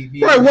gonna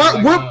be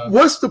right.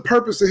 What's the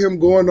purpose of him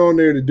going on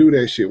there to do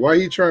that shit? Why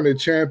he trying to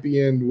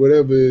champion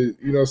whatever,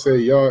 say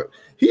y'all?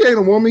 He ain't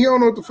a woman. He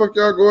don't know what the fuck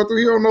y'all going through.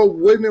 He don't know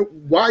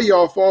why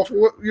y'all fall for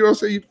what,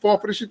 you fall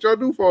for the shit y'all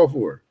do fall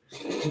for.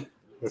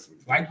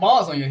 Like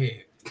balls on your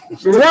head.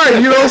 Right,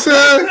 you know what I'm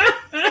saying?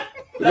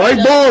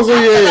 Like balls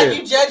on your head. Like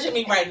you judging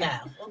me right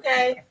now.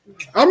 Okay.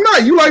 I'm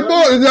not. You like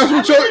balls. That's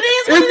what It your.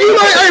 is If what you it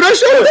like, is. hey,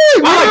 that's your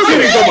thing. I like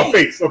man. titties on my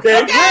face,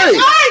 okay? Okay. All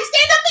right.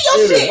 Stand up for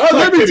your shit. I like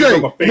Let me titties tell on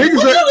you, my face. niggas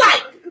What that- you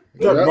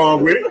like? Nothing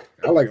wrong with it.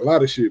 I like a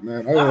lot of shit,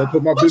 man. I don't want to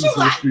put my What you business in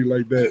the like? street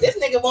like that. This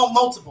nigga want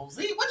multiples.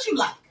 See, what you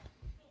like?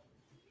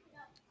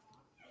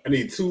 I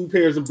need 2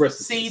 pairs of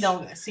breasts. C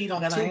don't got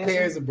Two no answer.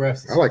 pairs of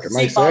breasts. I like a C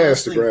nice fall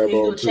ass to asleep. grab Can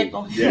you do on a check too.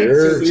 on Yeah, him?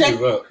 Sure. Check.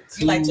 Titties up.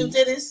 You like 2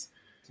 titties?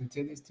 2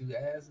 titties, 2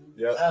 asses.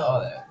 Yep.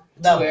 All that.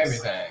 Those. 2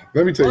 everything.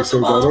 Let me tell you What's the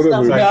something. balls,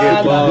 Whatever. So I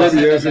get Nah, lost,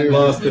 maybe that's it.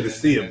 lost to the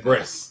sea of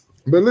breasts.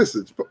 But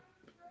listen,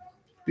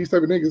 these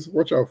type of niggas,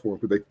 watch out for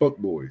them because they fuck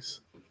boys.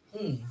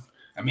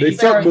 I mean, They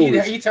fuck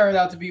boys. he turned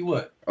out to be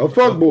what? A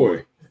fuck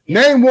boy.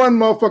 Name one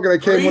motherfucker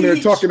that came on there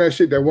Preach. talking that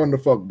shit that wasn't a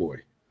fuck boy.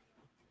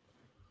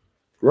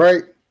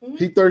 Right?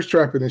 He thirst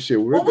trapping and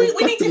shit. Well, we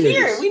Fuck need to them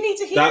hear niggas. it. We need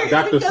to hear Doc- it.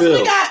 Dr. Because Phil.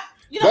 we got,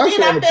 we That's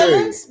in what our I'm telling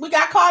feelings. We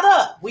got caught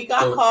up. We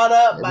got So- caught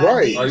up by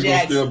Right. D. Are you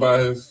gonna still Jackson.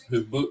 buy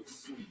his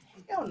books?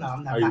 Hell no,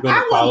 I'm not. Are you I gonna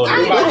wouldn't- follow I him?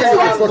 ain't Look gonna at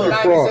follow this fucking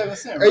him. fraud. 97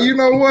 cents, Hey, you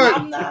know what?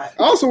 I'm not.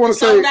 I also want It's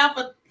to say, sold out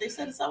for. They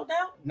said it's sold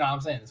out. No,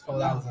 I'm saying it's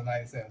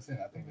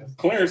 $4.97. I think that's.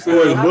 Clarence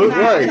Well, said. it look not-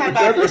 right, I'm not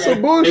about that's to some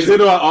do bullshit. Is it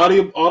on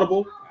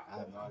Audible? I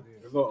have no idea.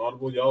 It's on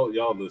Audible.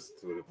 Y'all listen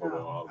to it. No,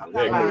 On I'm Audible.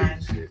 not Yeah,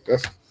 lying. shit.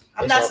 That's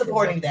I'm That's not all for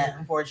supporting that,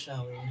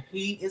 unfortunately.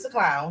 He is a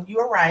clown. You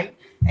are right.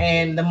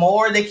 And the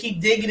more they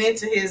keep digging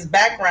into his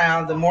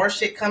background, the more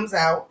shit comes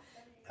out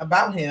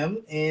about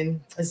him,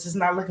 and it's just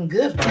not looking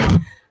good for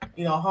him.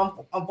 You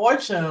know,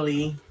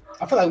 unfortunately,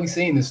 I feel like we've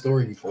seen this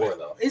story before,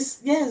 though. it's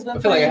been I feel like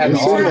it playing happens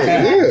all the all the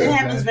time. time. It Yeah.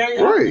 happens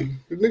very right. often.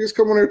 The niggas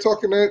come on there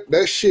talking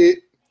that shit,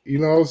 you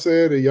know what I'm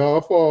saying? And y'all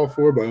fall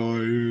for it, but oh,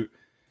 yeah.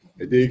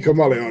 And then you come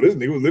out like, oh, this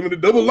nigga was living a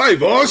double life.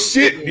 Oh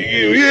shit,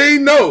 you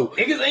ain't know.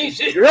 Niggas ain't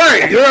shit.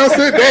 Right. You know what I'm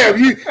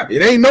saying? Damn,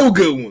 it ain't no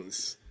good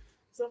ones.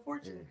 It's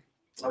unfortunate.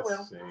 Oh That's well.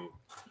 insane.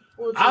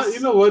 We'll I, just-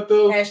 you know what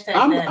though? Hashtag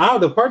that.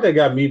 The part that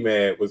got me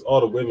mad was all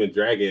the women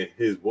dragging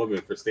his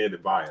woman for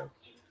standing by him.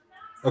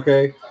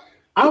 Okay,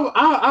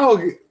 I'll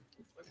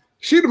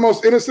She the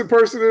most innocent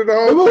person in the the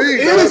whole most thing.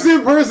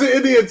 innocent person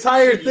in the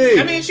entire thing.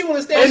 I mean, if she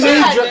want to And stand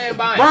then by, dra- stand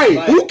by. right.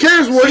 Like, Who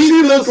cares what she she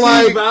still look sees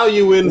like?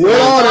 value in With her.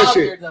 all that Dog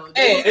shit. her, though.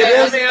 Hey, It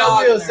and was I mean, dog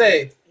I will her.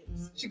 say,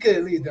 she could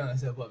at least done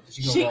herself up.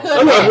 She gonna could.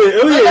 go. A little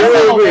bit, a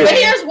little But bit.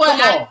 here's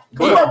what Come on.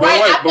 you were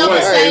right. I felt the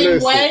Hey, same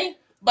listen. way,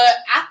 but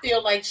I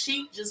feel like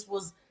she just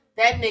was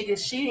that nigga.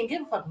 She didn't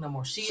give a fuck no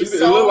more. She She is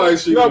didn't look so. like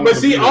she. No, but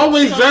wanted she to be.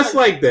 always She dressed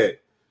don't- like that.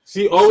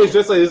 She always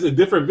dressed like this in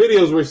different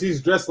videos where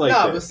she's dressed like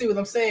No, that. but see what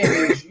I'm saying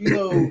is,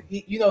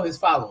 you know his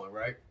following,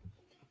 right?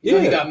 You know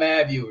he Yeah. got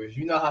mad viewers.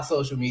 You know how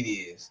social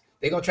media is.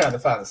 They're gonna try to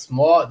find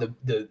even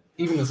the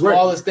Right.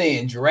 smallest thing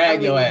and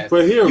drag your ass.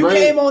 But here, You right?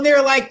 came on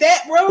there like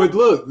that, bro. But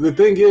look, the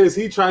thing is,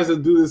 he tries to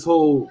do this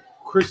whole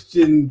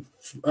Christian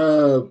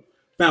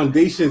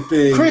foundation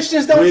thing.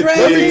 Christians don't with drag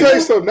Let me his- tell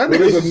you something. That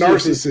nigga's a Relationship.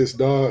 narcissist,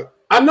 dog.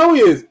 I know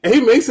he is. He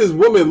makes his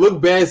woman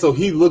look bad so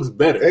he looks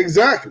better.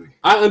 Exactly.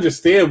 I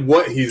understand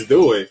what he's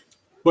doing,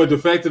 but the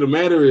fact of the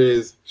matter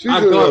is, She's I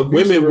in an thought abusive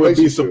women would be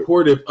relationship.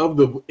 supportive of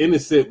the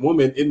innocent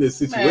woman in this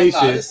Man, situation.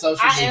 nah, it's social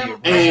I media, am. bro.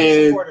 I am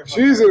And supportive of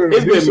She's her. in an It's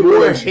been abusive more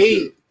relationship.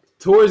 hate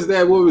towards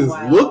that woman's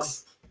Wow.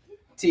 looks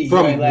T, you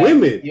from ain't laughing-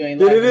 women you ain't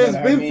than it laughing has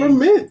at her been from memes?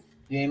 men.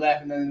 You ain't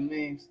laughing at the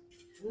memes.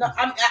 No,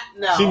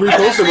 no. She I reposted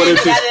didn't one of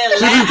say them that I didn't shits.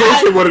 She laugh.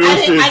 reposted one of them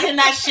I shits. did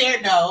not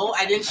share. No,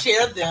 I didn't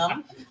share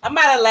them. I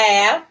might have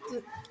laughed,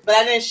 but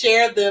I didn't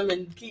share them,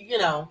 and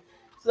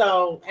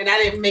So, and I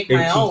didn't make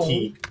my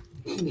own.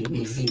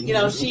 You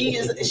know,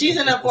 she's in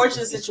an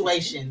unfortunate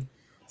situation.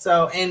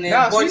 So, and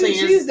No, unfortunately,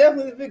 she's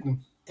definitely a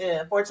victim.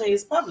 unfortunately,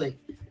 it's public,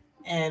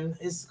 and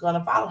it's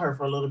gonna follow her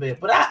for a little bit.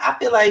 But I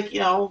feel like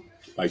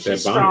Like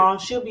she's that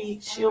bonnet. strong.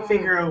 She'll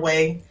figure a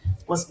way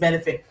what's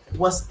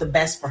the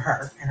best for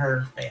her and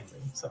her family.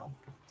 So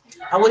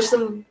I wish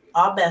them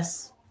all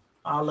best,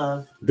 all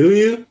love. Do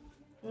you?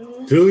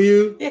 Mhm. Do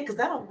you? Yeah, because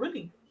I don't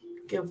really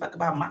give a fuck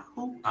about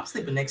who I'm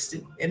sleeping next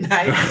to at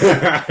night.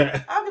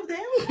 I I don't give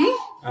a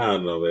damn.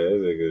 don't know,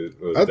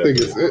 man. I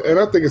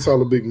think it's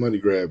all a big money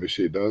grab and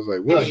shit. I was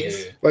like, what? Yeah.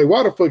 Like,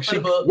 why the fuck For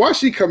the book. why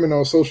she coming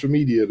on social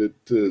media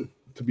to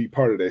be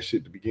part of that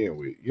shit to begin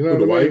with? You know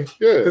Who, what the I mean? wife?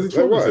 Yeah, Because he like,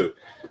 told why? her to.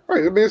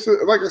 Right. I mean,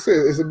 like I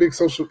said, it's a big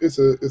social. It's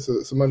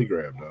a money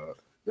grab, dog.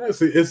 Yeah,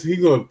 see, he's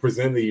going to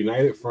present the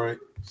united front.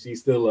 She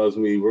still loves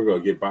me. We're going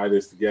to get by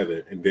this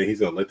together. And then he's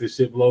going to let this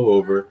shit blow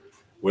over.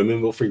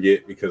 Women will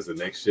forget because the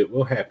next shit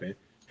will happen.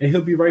 And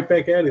he'll be right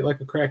back at it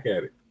like a crack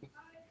addict.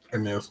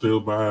 And they'll still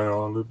buy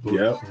all the books.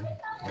 Yep.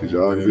 Because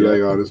y'all be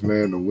like, oh, this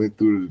man that went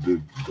through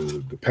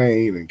the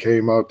pain and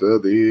came out the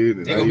other end.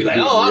 And They're gonna be like,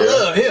 oh, I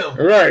love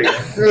him. right.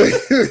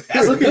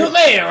 That's a good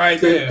man right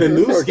The there.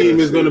 new Fuck scheme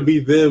that is going to shit. be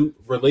them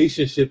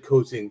relationship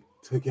coaching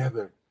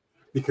together.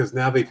 Because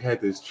now they've had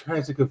this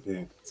tragic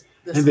event.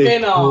 The And they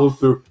spinoff. pulled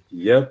through.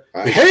 Yep.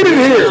 I They hate it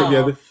pulled here.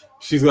 Together.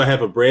 She's going to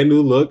have a brand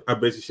new look. I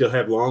bet you she'll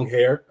have long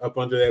hair up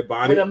under that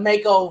bonnet. With a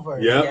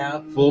makeover. Yep.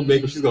 Yeah. Full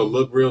makeup. She's gonna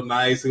look real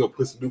nice. She's gonna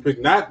put some new pic.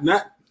 Not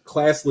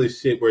classless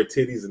shit where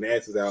titties and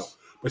ass is out,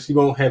 but she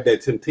won't have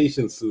that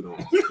temptation suit on.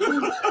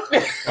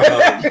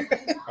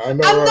 I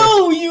know. I Right?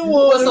 know you With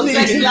want some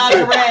sexy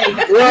lingerie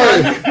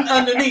Right.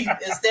 underneath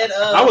instead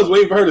of. I was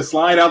waiting for her to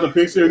slide out the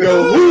picture and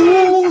go,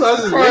 woo! I was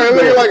just Right, waiting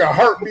looking for like a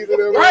heartbeat of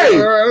them. Right.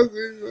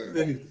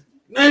 Right.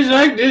 Nice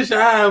like this,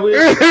 I wish.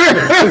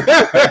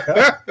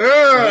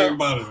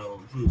 Everybody knows,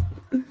 too.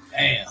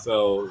 Damn.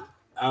 So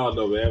I don't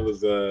know, man.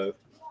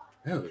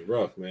 That was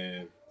rough,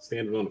 man.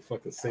 Standing on the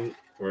fucking sink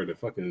or the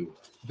fucking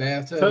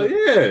Bathtub.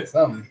 yeah.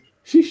 Something.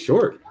 She's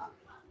short.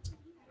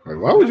 Like,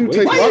 why would you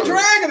take? Why you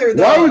dragging her?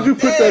 Why dog? would you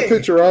put that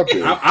picture out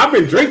there? I've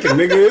been drinking,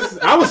 niggas.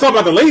 I was talking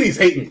about the ladies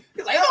hating.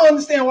 Like, I don't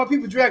understand why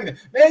people dragging it.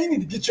 Man, you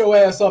need to get your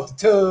ass off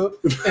the tub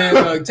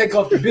and take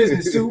off the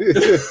business suit.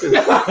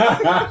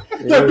 That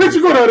bitch,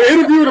 you go to the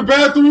interview in the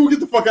bathroom. Get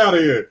the fuck out of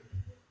here.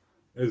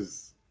 I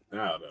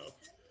don't know.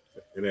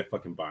 In that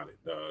fucking bonnet,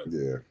 dog.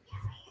 Yeah,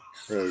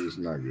 that is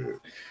not good.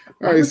 All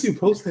Why right, would you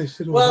post that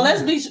shit? Well,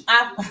 let's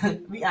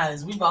be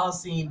honest. We've all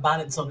seen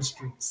bonnets on the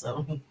street,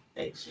 so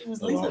hey, she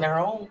was leasing her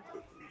own.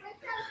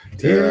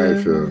 yeah,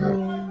 I feel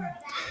that.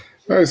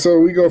 All right, so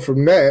we go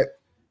from that.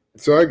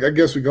 So I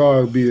guess we can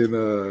all be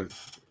in.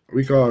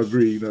 We can all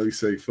agree. You know, we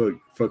say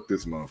fuck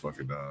this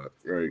motherfucker, dog.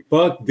 Right?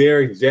 Fuck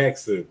Derek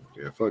Jackson.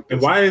 Yeah, fuck. This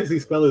And why does he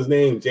spell his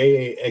name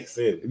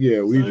Jaxn?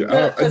 Yeah, we. Because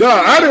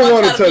I he didn't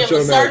want want to y'all to be touch able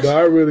on to that. search. Dog.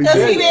 I really Because he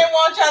did. didn't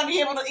want y'all to be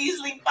able to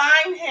easily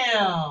find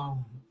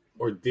him.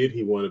 Or did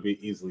he want to be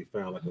easily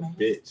found like a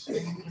bitch?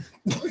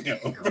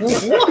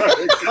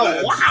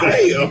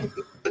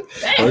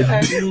 Damn.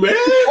 Man.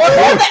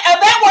 Well,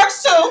 that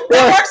works too.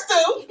 That works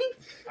too.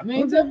 I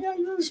mean,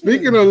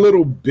 Speaking of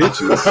little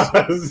bitches,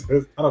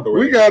 I don't know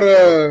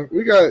where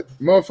we got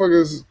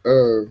motherfuckers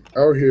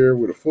out here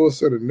with a full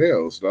set of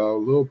nails,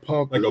 dog. Lil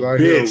Pump Like is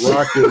a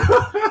out bitch.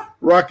 here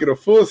rocking a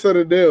full set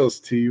of nails.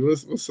 T,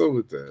 what's up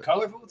with that?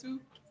 colorful too.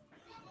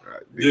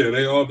 Right, Yeah,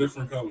 they all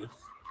different colors.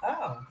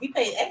 Oh, he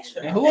paid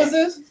extra. And who is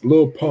this?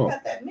 Lil He Pump.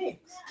 got that mix.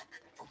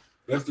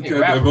 That's the Hey, cat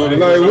rapper, that voted.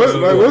 right? Like,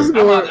 for what's Trump.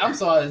 going? I'm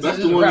sorry. That's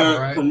This the is one rapper, that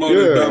right?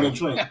 promoted Yeah. Donald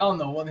Trump. I don't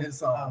know one of his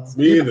songs.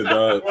 Me either,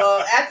 dog.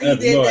 Well, after I he have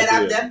did no that, I'm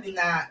idea. definitely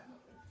not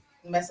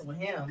messing with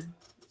him.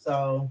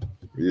 So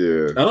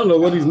Yeah, I don't know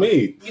what he's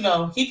made. you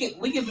know, we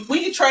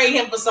can trade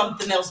him for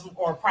something else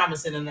more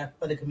promising in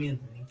for the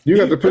community. you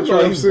got the picture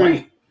of him He's seeing.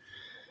 white.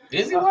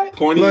 Is he white?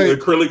 Pointy Like-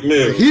 acrylic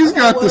nails. He's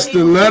got the Well,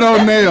 stiletto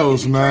he-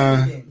 nails, he-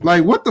 man.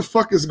 Like, what the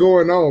fuck is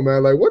going on,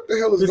 man? Like, what the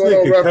hell is This going nigga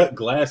on, can rapper? cut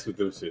glass with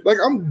them shit. Like,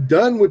 I'm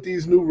done with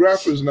these new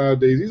rappers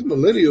nowadays. These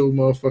millennial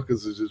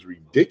motherfuckers are just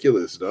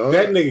ridiculous, dog.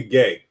 That nigga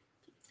gay.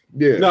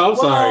 Yeah. No, I'm Well-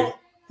 sorry.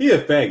 He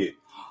a faggot.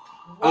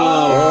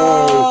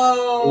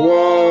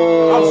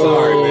 Whoa. I'm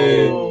sorry,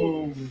 man.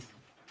 Oh.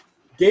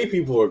 Gay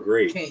people are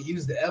great. Can't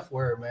use the F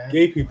word, man.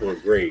 Gay people are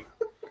great.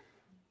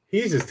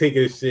 He's just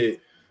taking this shit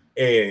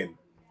and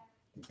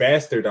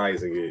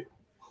bastardizing it.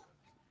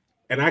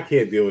 And I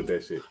can't deal with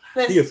that shit.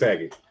 He a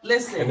faggot.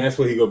 Listen, And that's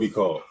what he gonna be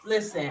called.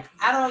 listen.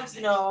 I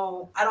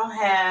don't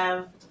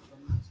have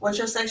what's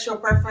your sexual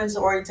preference,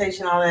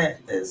 orientation, all that.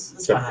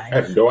 It's I fine.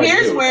 have no idea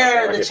Here's what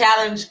where that the is.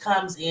 challenge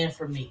comes in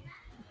for me.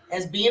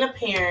 As being a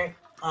parent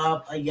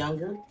of a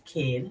younger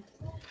kid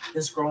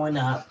that's growing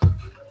up,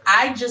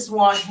 I just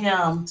want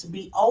him to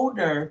be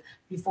older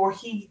before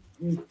he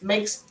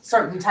makes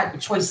certain type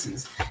of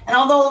choices. And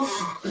although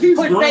He's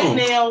put fake grown.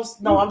 nails,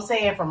 no, I'm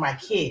saying for my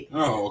kid.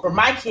 Oh, For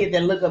my kid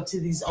that look up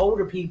to these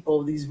older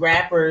people, these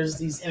rappers,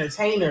 these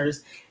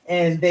entertainers,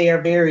 and they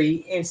are very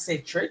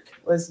eccentric.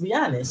 Let's be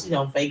honest,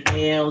 fake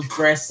nails,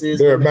 dresses,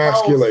 They're women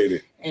clothes,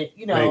 emasculated. and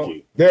Thank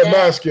you. They're that-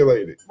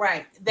 emasculated.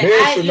 right. Men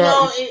That should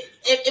not-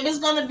 if it's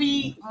gonna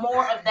be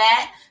more of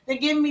that, then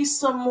give me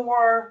some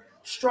more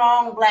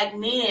strong black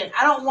men.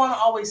 I don't want to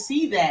always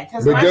see that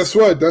because But guess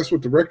what? That's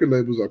what the record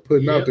labels are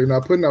putting out. Yep. They're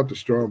not putting out the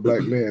strong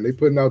black man. They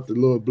putting out the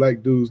little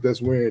black dudes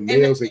that's wearing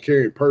nails and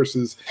carrying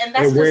purses. and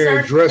that's and wearing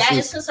concerning. That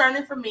dresses. is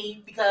concerning for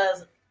me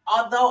because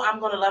although I'm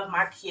going to love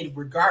my kid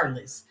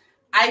regardless,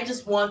 I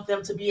just want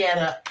them to be at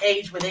an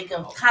age where they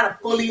can kind of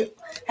fully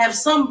have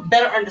some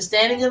better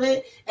understanding of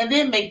it and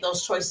then make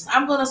those choices.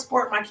 I'm going to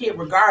support my kid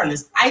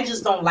regardless. I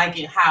just don't like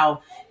it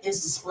how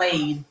it's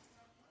displayed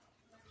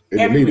In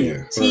the everywhere.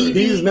 media. TV. Right.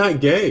 He's not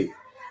gay.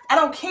 I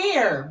don't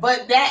care,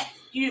 but that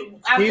He's,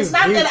 it's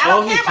not he's that I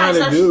all don't he's care about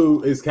trying to social.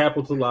 do is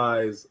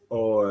capitalize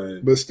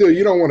on. But still,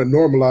 you don't want to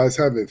normalize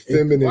having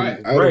feminine Right.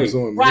 items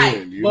Right. on Right.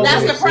 men. You Well, know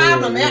That's what the I'm saying?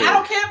 problem, man. Yeah. I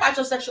don't care about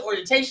your sexual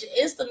orientation.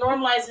 It's the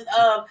normalizing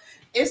of,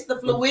 it's the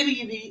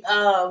fluidity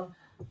of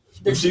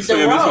the she's the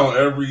saying this role. on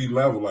every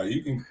level. Like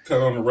you can cut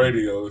on the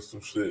radio, it's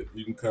some shit.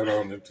 You can cut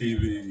on the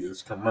TV,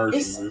 it's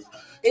commercials.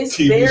 It's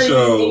TV very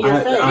show. in your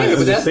I- face. I Yeah,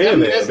 but that's, understand I mean,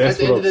 that. that's That's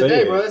at the what end of I'm the day,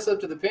 saying. bro. That's up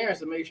to the parents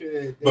to make sure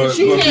that. But,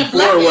 She but can't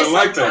before it black wasn't it.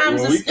 like that.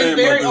 Sometimes When we it's came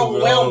very up, it was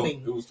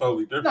overwhelming. It was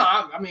totally different. No,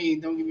 I mean,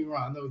 don't get me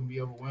wrong. I know it can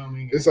be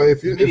overwhelming. It's like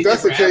if Many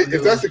that's the different case,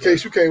 if that's the avenues,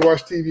 case, you can't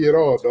watch TV at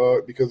all,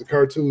 dog, because the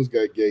cartoons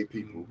got gay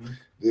people.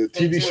 The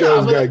TV No,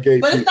 shows but- got gay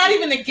But people. it's not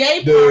even the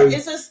gay The- part.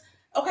 It's just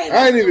Okay,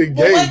 I ain't even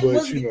gay, but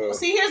what's- you know,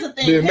 see, here's the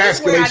thing. the Here's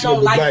where I emasculation of don't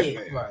the like black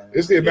it. man.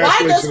 It's the Why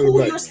emasculation does of the who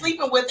black you're man.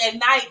 sleeping with at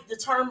night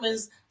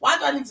determines? Why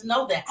do I need to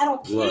know that? I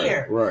don't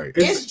care. Right.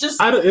 It's just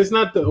It's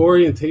not the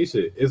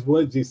orientation. It's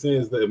what G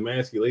says the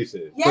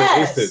emasculation.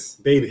 Yes. For instance,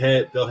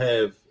 they'll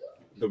have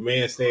the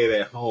man staying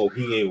at home.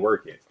 He ain't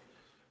working,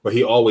 but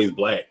he always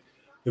black.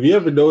 Have you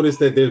ever noticed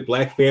that there's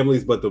black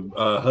families, but the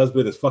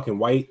husband is fucking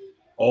white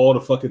all the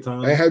fucking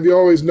time? And have you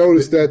always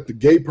noticed that the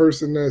gay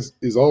person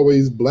is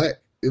always black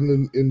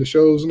in the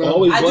shows now?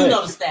 Always I black. do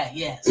notice that.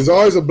 Yes, It's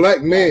always a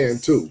black man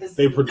too.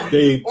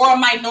 They or a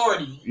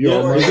minority.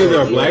 Yeah, it's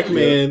either a black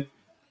man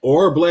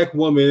or a black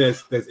woman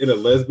that's in a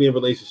lesbian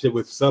relationship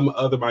with some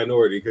other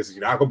minority, because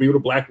you're not gonna be with a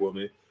black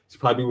woman. She's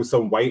probably with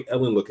some white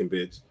Ellen looking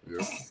bitch.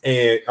 Yeah.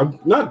 And I'm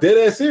not dead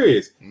ass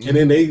serious. And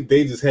then they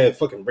just have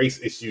fucking race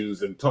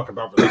issues and talk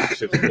about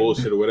relationships and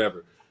bullshit or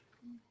whatever.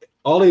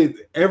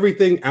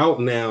 Everything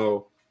out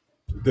now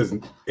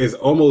is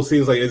almost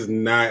seems like it's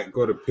not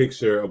going to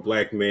picture a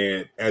black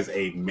man as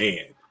a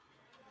man.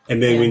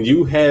 And then when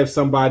you have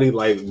somebody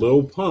like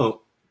Lil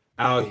Pump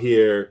out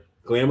here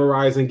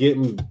glamorizing,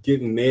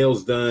 getting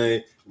nails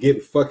done,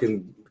 getting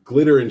fucking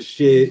glitter and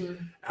shit,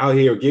 out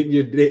here getting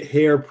your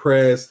hair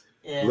pressed,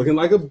 looking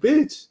like a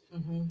bitch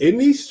in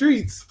these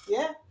streets.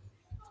 Yeah.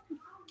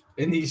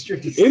 In these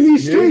streets.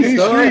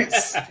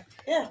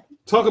 Yeah.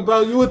 Talk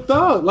about you a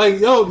thug. Like,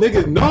 yo,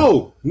 nigga,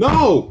 no.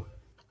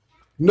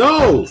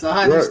 So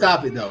how do you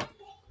stop it though?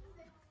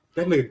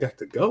 That nigga got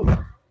to go.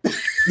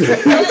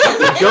 It's not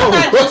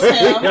just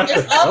him.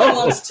 There's other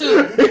ones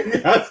too.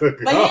 But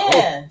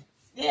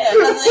yeah,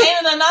 because there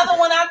ain't another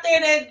one out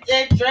there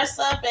that dress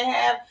up and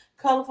have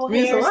colorful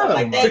hair or something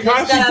like that.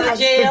 Just got out of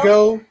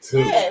jail.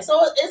 Yeah, so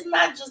it's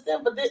not just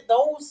them, but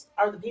those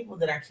are the people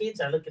that our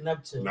kids are looking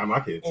up to. Not my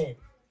kids.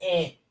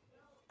 And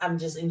I'm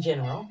just in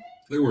general.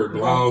 They wear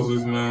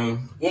blouses now.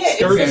 Yeah,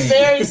 it's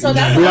very so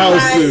that's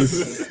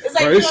blouses. It's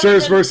like it's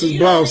shirts versus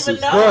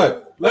blouses.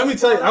 Bro, let me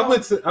tell you, I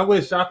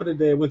went shopping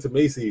today. I went to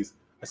Macy's.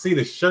 I seen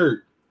a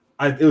shirt.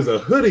 It was a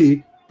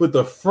hoodie, but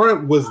the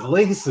front was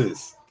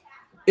laces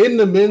in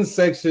the men's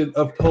section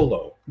of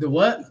Polo. The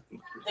what?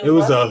 It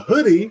was a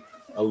hoodie,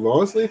 a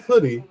long sleeve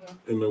hoodie,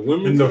 and the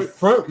women. And the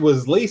front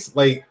was laced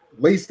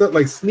up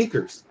like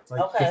sneakers.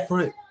 Like the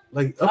front.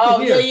 Like up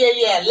in here.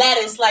 Yeah.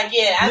 Lattice, like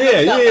Yeah.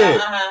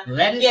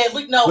 Lattice? Yeah,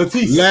 we know.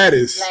 Lattice.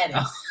 Lattice.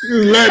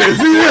 Lattice.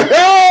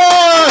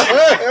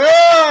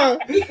 I'm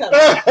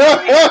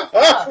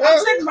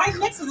sitting right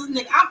next to this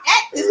nigga. I'm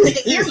at this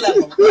nigga ear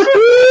level.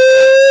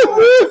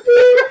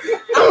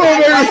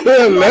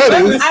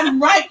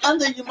 I'm right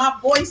under you. My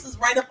voice is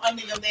right up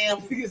under your damn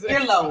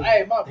earlobe.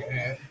 Hey, my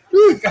bad.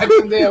 Got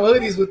them damn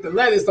hoodies with the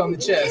lettuce on the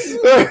chest.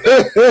 I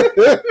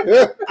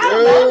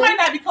don't know. It might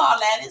not be called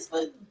lattice,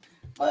 but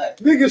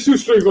nigga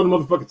shoestrings on the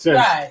motherfucking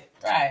chest.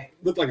 Right.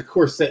 Looked like a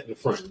corset in the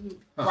front.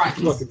 Right.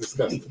 Fucking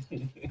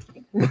disgusting.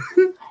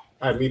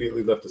 I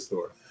immediately left the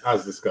store. I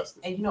was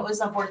disgusted. And you know, it's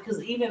unfortunate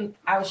because even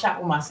I was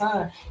shopping with my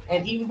son,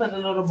 and even for the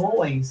little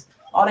boys,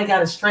 all they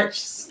got is stretch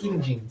skinny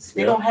jeans.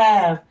 They don't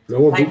have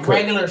like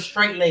regular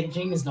straight leg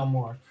jeans no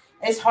more.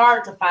 It's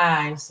hard to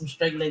find some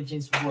straight leg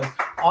jeans for boys.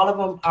 All of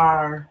them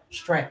are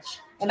stretch,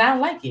 and I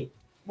don't like it.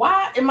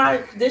 Why am I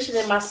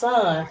conditioning my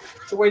son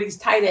to wear these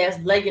tight ass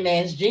legging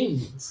ass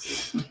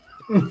jeans?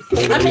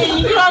 I mean,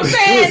 you know what I'm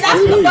saying? That's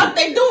what the fuck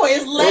they doing.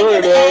 It's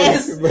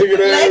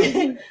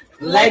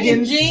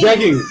legging jeans.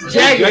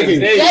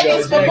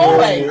 Jeggings for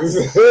boys.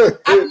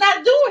 I'm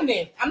not doing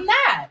it. I'm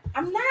not.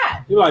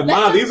 You're like,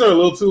 Mom, these are a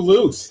little too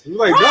loose. You're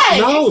like,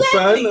 no,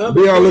 exactly. Son.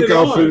 Be on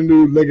lookout for the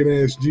new legging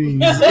ass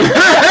jeans.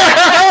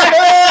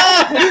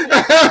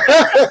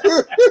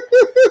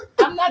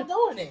 I'm not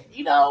doing it.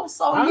 You know,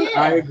 so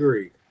I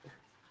agree.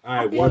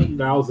 I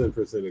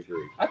 1000%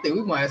 agree. I think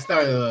we might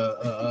start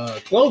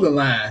a clothing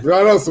line.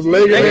 Right on some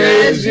legging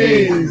ass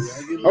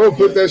jeans. I'm gonna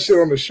put that shit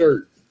on the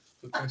shirt.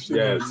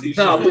 Yes.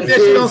 No, put that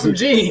shit on some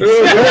jeans.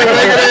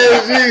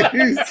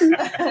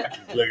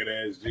 Legging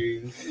ass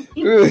jeans.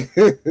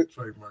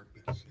 Trademark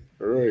that shit.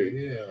 All right.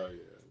 Yeah.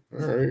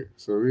 All right.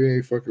 So we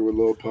ain't fucking with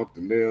Lil Pump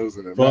the nails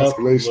and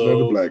emasculation of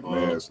the black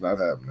man. It's not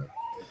happening.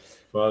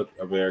 Fuck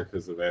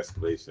America's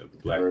emasculation of the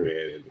black man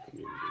in the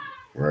community.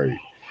 Right.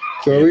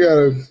 So we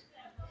gotta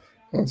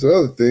on to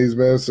other things,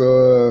 man.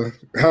 So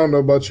I don't know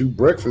about you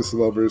breakfast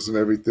lovers and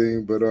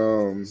everything, but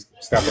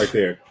Stop right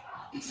there.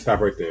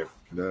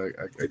 No,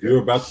 If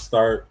you're about to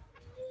start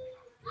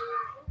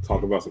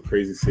talking about some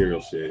crazy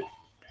cereal shit,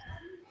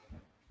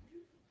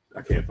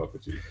 I can't fuck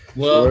with you.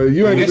 Well,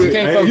 you ain't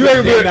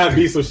not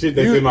be some shit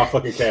that's in my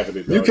fucking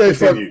cabinet. Dog. You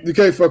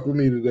can't fuck with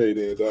me today,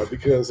 then, dog,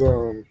 because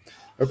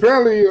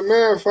apparently a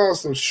man found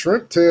some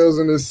shrimp tails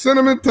in his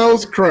cinnamon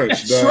toast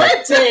crunch. Dog.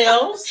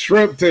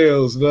 Shrimp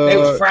tails, dog. They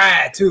was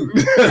fried too.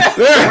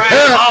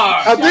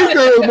 I think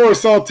they was more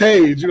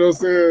sauteed. You know what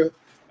I'm saying?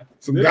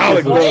 Some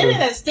garlic butter.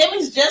 That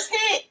Stimmy's just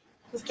hit.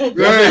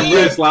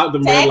 Red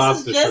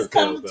lobster just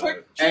come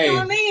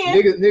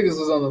niggas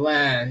was on the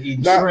line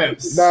eating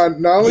shrimps. Not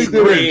only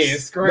did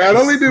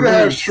it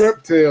have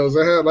shrimp tails,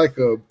 it had like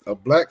a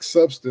black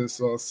substance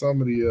on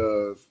some of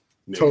the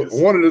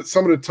niggas.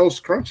 Some of the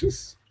toast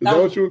crunches. Is that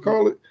what you would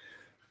call it?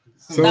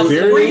 So That was the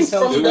Cereal? grease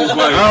from It the, was like-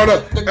 I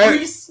don't know. the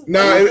grease.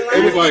 No,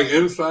 It was like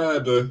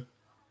inside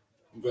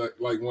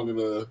like one of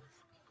the.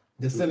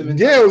 The cinnamon.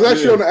 yeah, it was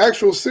actually Yeah. on the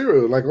actual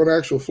cereal, like on the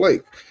actual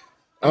flake.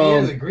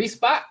 There's a grease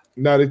spot.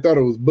 No, they thought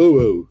it was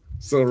boo-boo.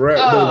 So rat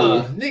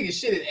Oh, boo-boo. nigga,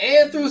 shit!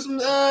 And threw some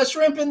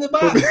shrimp in the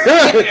box.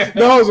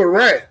 No, it was a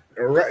rat.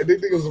 A rat. They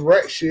think it was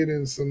rat shit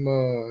and some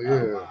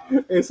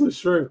It's a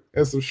shrimp.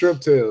 and some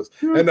shrimp tails.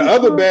 And the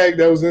other bag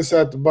that was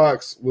inside the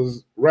box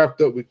was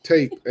wrapped up with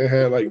tape and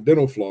had like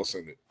dental floss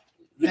in it.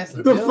 That's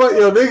a The fuck,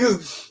 yo,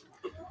 niggas.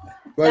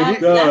 Like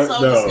That's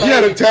so no. he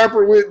had a disgusting.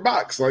 tamper with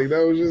box. Like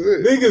that was just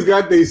it. Niggas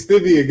got they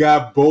stivvy and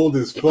got bold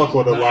as fuck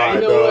on the line,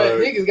 You know what? dog.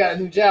 Niggas got a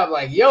new job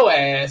like yo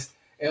ass.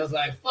 It was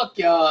like fuck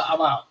y'all.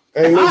 I'm out.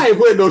 Hey, I listen, ain't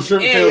putting no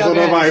shrimp Yeah, tails y'all on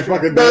got nobody's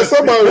shrimp. fucking man, desk.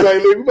 somebody was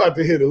like, "Look, we about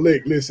to hit a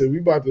lick. Listen, we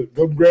about to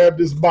go grab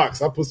this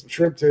box. I put some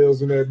shrimp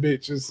tails in that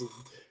bitch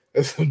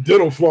and some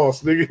dental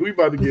floss, nigga. We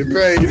about to get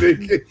paid,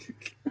 nigga.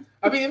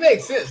 I mean, it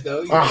makes sense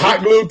though. I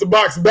hot glued the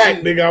box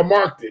back, nigga. I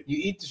marked it. You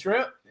eat the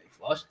shrimp, you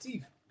floss your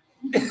teeth.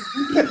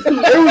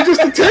 It was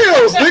just the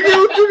tails, nigga.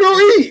 What you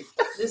gonna eat?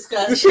 The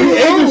Disgusting. shit He was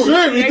ate the over.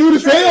 shrimp. He threw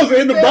the tails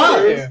in the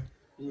box. Yeah.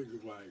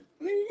 Niggas like,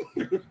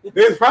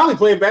 They was probably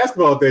playing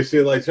basketball with that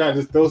shit, like trying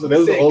to just throw some. Those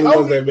were the Say, only Kobe.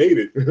 ones that made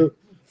it.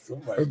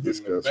 somebody That's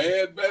getting a disgusting.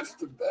 bad batch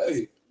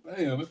today.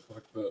 Damn, that's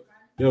fucked up.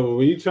 Yo, but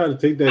when you try to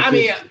take that, I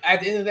mean, shit, at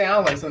the end of the day, I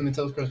don't like cinnamon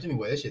toast crunch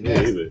anyway. That shit yeah,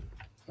 nasty. either.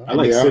 I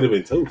like Yeah.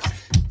 cinnamon toast.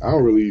 I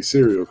don't really eat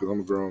cereal because I'm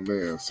a grown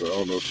man, so I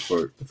don't know what the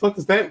fuck. The fuck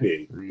does that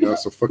mean? You got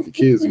some fucking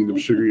kids eating them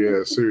sugary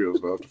ass cereals.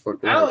 But what the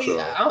fuck I around don't with eat.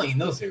 y'all? I don't eat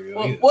no cereal.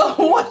 What, either.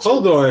 what,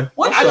 Hold on.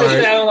 what I you just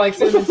eat? say I don't like What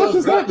the cinnamon fuck does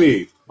toast that crunch.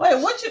 mean? Wait,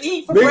 what you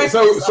eat for Nigga,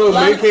 breakfast? so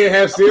men can't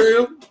have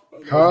cereal?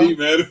 Huh? Be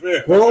mad at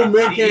that. Grown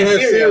men I can't eat have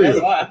that's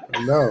cereal. why.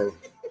 No,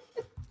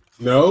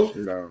 No?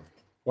 no.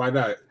 Why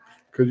not?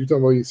 Because you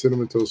talking about eating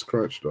cinnamon toast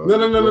crunch, dog.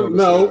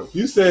 No.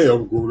 You say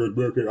I'm grown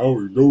man. I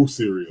don't eat no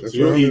cereal. That's So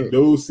you don't right. eat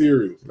no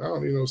cereals. I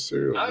don't eat no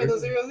cereal. I don't eat no nigga.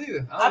 cereals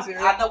either. I don't eat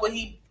cereal. I know what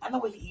he. I know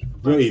what he eat for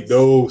You don't eat breakfast.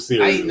 no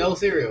cereal. I eat no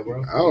cereal,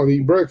 bro. I don't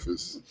eat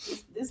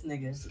breakfast. This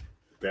nigga.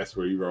 That's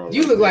where you wrong.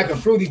 You look like a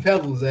Fruity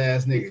Pebbles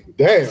ass nigga.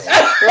 Damn.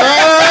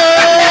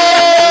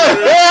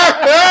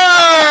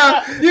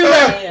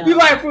 You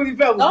like Fruity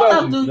Pebbles, Don't let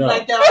don't him you? do you No.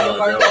 like that on your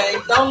No. birthday.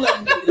 Don't let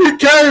him do He that.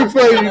 came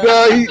for you,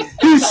 dog.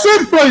 He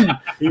sent for you.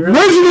 He really,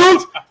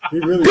 Reginald, he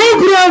really go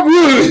grab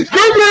Wood.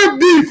 Go grab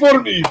D for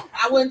me.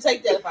 I wouldn't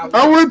take that if I was.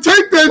 I wouldn't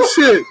take that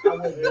shit. I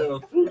wouldn't. Yeah,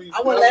 Fruity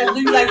I wouldn't let him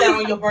do you like that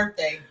on your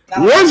birthday. Not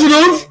on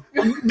Reginald,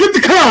 your birthday. get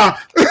the car.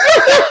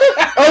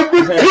 I've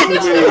been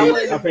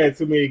cooked. I've had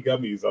too many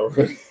gummies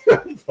already.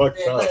 Fucked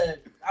Yeah, up. look,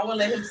 I wouldn't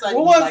let him suck Well,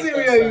 you what like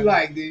cereal that, you son.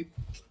 like, dude?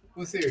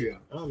 What cereal?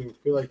 I don't even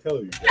feel like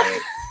telling you,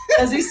 dad.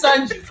 Because he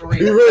sunned you for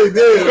He real. really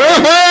did. You a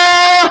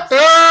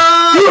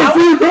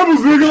Fruity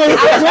Pebbles nigga like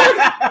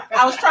that.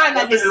 I was trying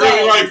not to Nigga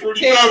really like say. Fruity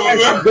Tim,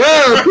 Pebbles.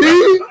 Damn, P.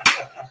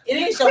 It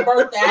is your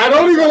birthday. I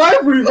don't even like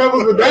Fruity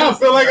Pebbles, but now I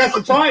feel like I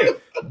should try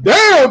it.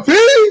 Damn, P.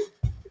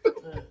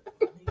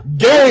 It's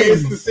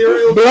Game. the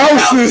cereal.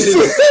 Blouses.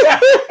 I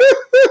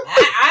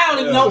don't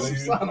even know. Some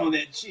sun on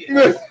that shit.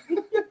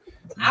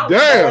 I don't know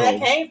where Damn.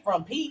 that came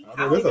from, Pete.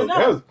 I don't That's even that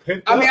know. was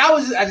pent I mean, up.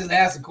 I just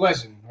asked a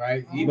question,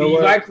 right? You You, know do you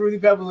what? like Fruity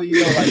Pebbles or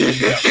you don't like Fruity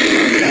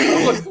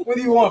Pebbles? What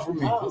do you want from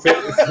me? Oh.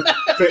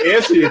 to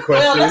answer your Well,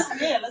 question, let's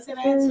get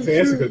an answer. to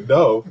answer the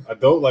no, I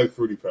don't like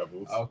Fruity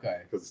Pebbles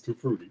Okay. because it's too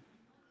fruity.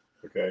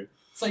 Okay.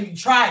 So you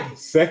tried it.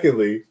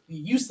 Secondly,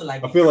 You used to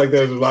like I it. feel like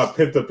there's a lot of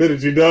pent up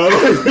energy, dog.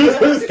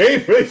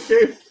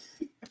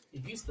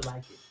 You used to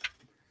like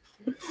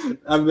it.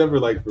 I've never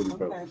liked Fruity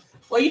Okay. Pebbles.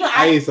 Well, you know,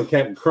 I ate some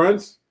Captain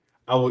Crunch.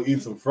 I will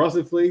eat some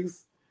Frosted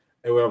Flakes.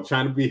 And when I'm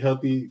trying to be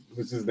healthy,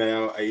 which is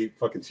now, I eat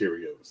fucking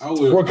Cheerios. I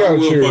will. What kind I of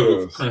will fuck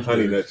Cheerios? with Crunch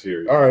Honey Berries. Nut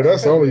Cheerios. All right,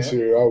 that's the only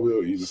cereal I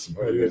will eat. Is some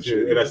Honey honey Nut nut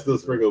Cheerios. Cheerios. And I still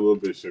sprinkle a little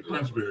bit of sugar.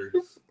 Crunch Berries.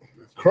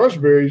 Crunch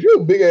berries. You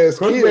a big ass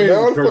Crunch kid, berries man. is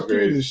How the Crunch fuck you eat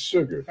berries. this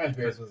sugar? Crunch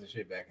Berries was the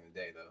shit back in the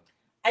day, though.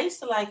 I used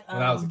to like.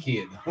 When I was a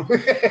kid.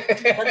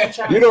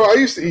 You know, I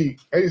used to eat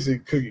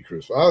Cookie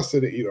Crisp. I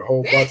sit and eat a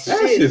whole box.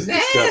 That Of, shit's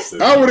nasty.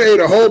 disgusting. I would have ate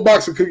a whole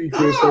box of Cookie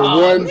Crisp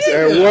Oh, at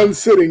nigga. one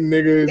sitting,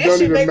 nigga. It That don't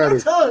shit even make my matter.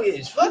 tongue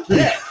itch. Fuck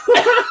that.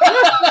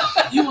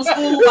 You was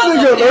fooled This by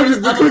nigga the allergic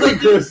appearance to of a Cookie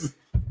cookie. Crisp.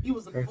 You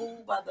was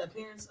fooled by the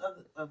appearance of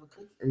a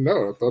cookie.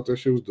 No, I thought that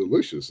shit was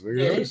delicious, nigga.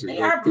 I Yeah, used to they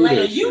go are through that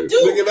bland. You shit.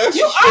 do. Look at that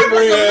You are.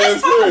 sugary Let's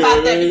ass talk about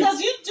cereal, that man. because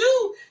you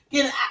do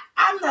get.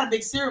 I'm not a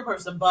big cereal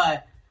person,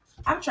 but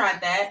I've tried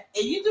that,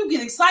 and you do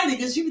get excited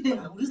because you think,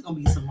 oh, this is gonna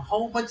be some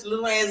whole bunch of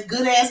little ass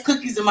good ass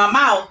cookies in my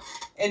mouth,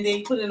 and then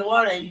you put it in the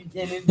water and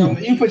it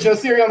don't. You put your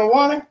cereal in the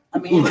water? I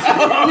mean, No,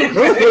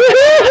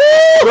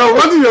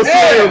 what's your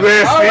cereal,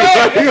 man? All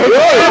right.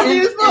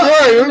 Right.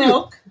 Right.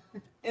 milk.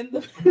 In the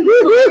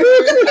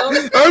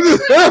I'm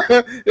just,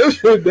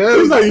 it's your It's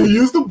dad. like you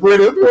used to bread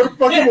and put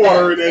fucking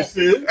water in that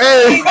shit.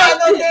 Hey, Ain't got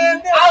no damn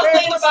milk. I was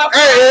thinking about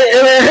hey,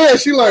 and her hair,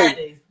 she like,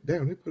 Fridays.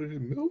 damn, they put it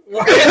in milk.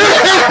 Yeah,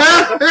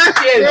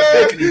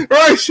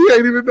 Right, she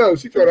ain't even know.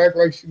 She trying to act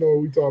like she know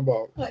what we talking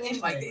about. It's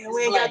like, damn,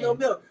 we ain't got no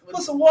milk.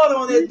 Put some water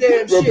on that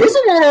damn Well, shit. put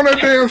some water on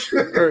that damn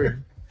shit.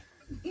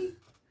 Hey.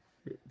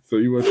 So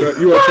you want to try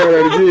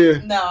that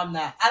again? No, I'm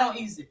not. I don't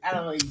eat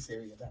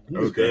cereal.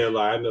 Okay, damn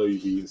lie. I know you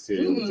be eating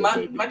cereal.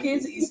 My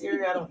kids eat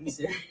cereal. I don't eat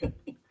cereal.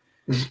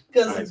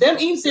 Because them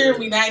eating cereal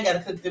mean I ain't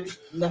gotta cook them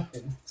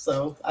nothing.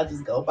 So I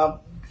just go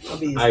about my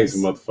business. I eat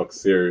some motherfucking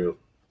cereal.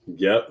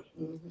 Yep.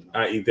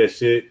 I eat that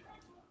shit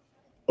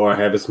or I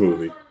have a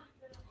smoothie.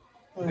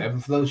 Whatever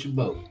floats your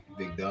boat,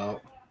 big dog.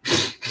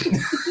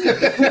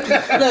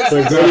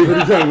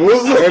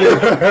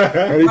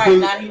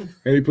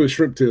 And he put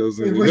shrimp tails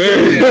in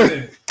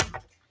it.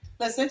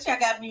 But since y'all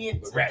got me in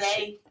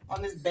today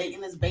on this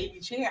baby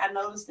chair, I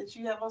noticed that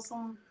you have on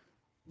some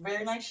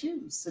very nice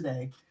shoes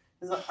today.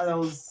 Are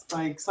those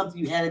like something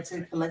you added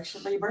to the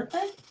collection for your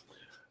birthday?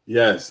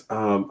 Yes,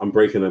 I'm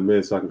breaking them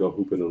in so I can go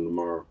hooping them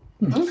tomorrow.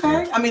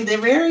 Okay, I mean they're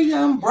very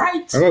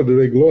bright. I don't know. Do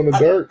they glow in the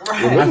dark?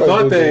 Right. I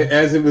thought that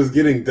as it was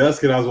getting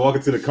dusk and I was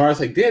walking to the car, I was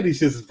like, "Damn, these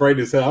shits is bright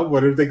as hell." I'm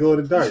wondering if they glow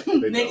in the dark.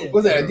 Nigga,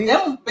 what's that?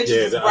 Them bitches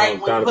is bright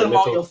when you put them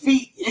on your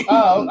feet.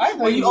 Oh, I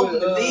when you open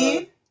the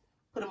lid,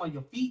 put them on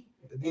your feet,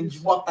 and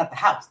you walked out the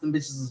house. Them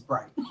bitches is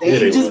bright.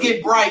 They just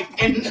get bright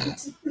and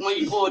when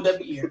you pull it up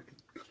here.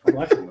 I'm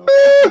liking those.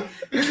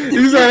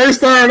 He said they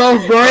starting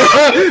off bright.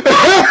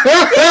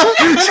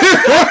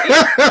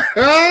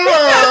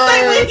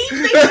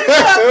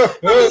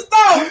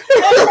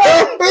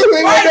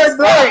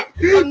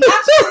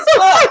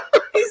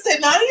 He said,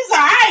 "No, these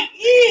are right.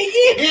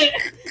 Yeah.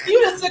 You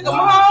just took them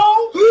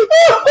home.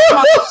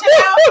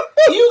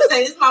 You say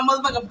it's my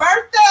motherfucking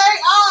birthday.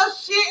 Oh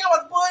shit! I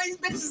want to pull these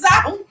bitches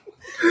out."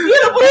 You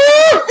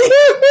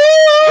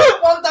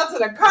walked out to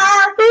the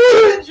car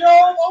and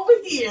drove over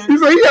here. He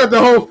said he got the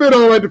whole fit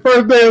on like the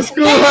first day of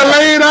school. I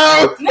laid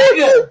out.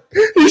 Nigga.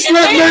 He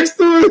slept next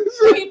to it.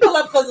 When you pull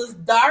up because it's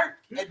dark,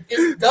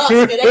 it's dusk,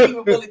 it ain't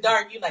even really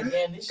dark. You like,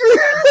 damn, this shit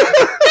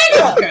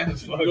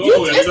it's too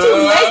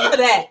late for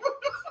that.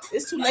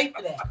 It's too late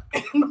for that.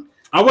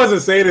 I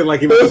wasn't saying it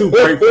like it was too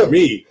bright for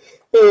me.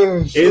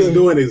 It's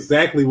doing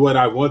exactly what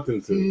I want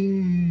them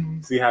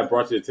to. See how I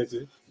brought your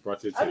attention?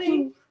 I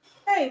mean,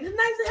 hey, it's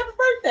nice to have a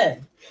birthday.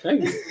 Thank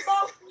you.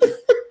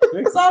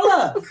 It's all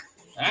love.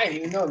 I ain't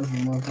even know this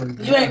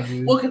motherfucker. You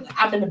ain't, well, cause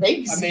I'm in the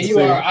baby seat. I mean, you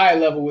are eye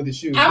level with the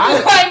shoes.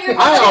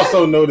 I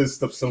also noticed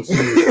some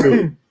shoes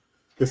too.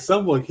 Because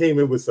someone came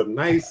in with some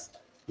nice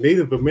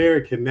Native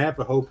American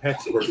Navajo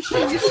patchwork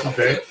shoes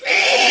today.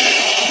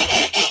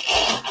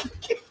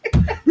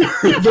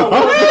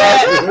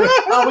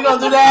 Oh, we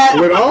gonna do that?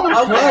 With all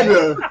kind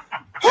of.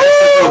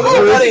 We'll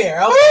go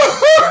there.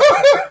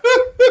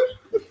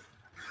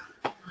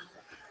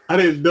 I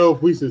didn't know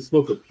if we should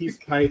smoke a peace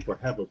pipe or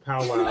have a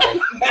powwow.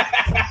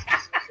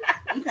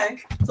 Okay.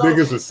 So,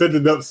 Niggas are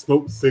sending up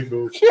smoke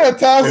signals. She had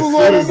tassels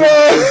on her.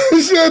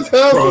 She had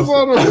tassels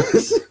on her.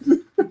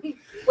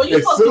 Well, you're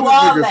as supposed to soon do as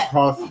all niggas that.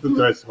 cross the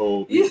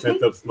threshold, you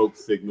sent up smoke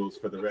signals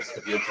for the rest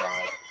of your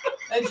job.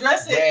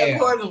 Address it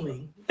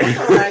accordingly. That's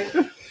all right.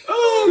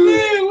 Oh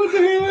man, what the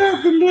hell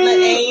happened?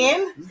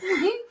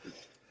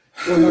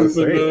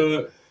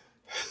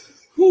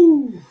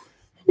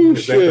 And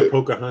Is that the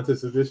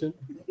Pocahontas edition?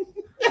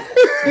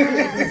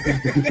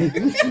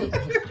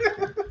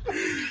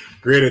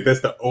 Granted,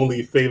 that's the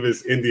only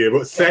famous Indian,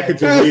 but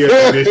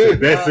Sacagawea edition.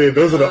 That's it.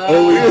 Those are the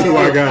only two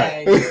I got.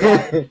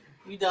 Okay.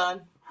 You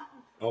done?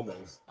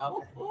 Almost.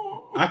 Okay.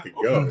 I could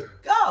go.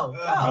 Go.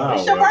 Oh,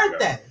 It's your well,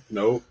 birthday.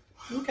 Nope.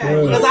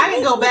 Okay. Because I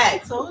can go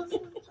back. So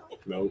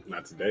Nope,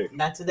 not today.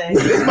 not today.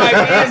 This might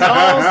be his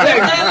whole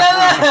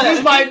segment.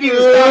 This might be the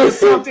start of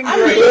something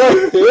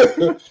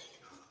great.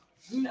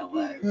 You know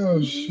what?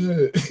 Oh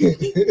shit.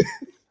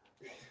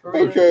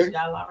 Okay.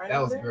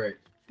 That was great.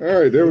 All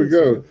right, there we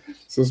go.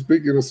 So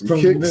speaking of some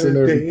kicks and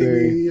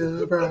everything,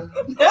 You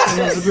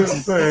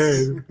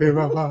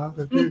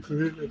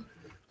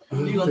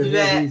gonna do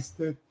that?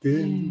 Stepped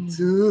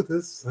into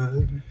the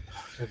sun.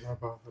 How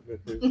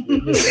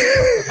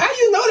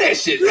you know that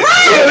shit?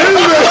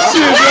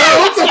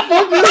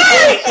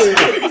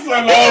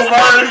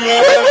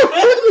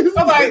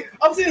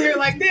 I'm sitting here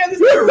like, damn, this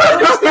nigga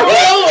really still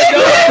going,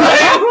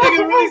 dog.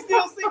 Nigga really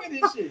still singing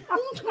this shit.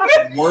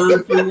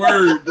 Word for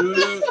word,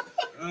 dude.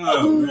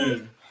 Oh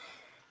man.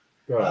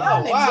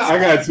 Wow. I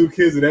got two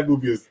kids, and that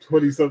movie is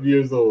 20-something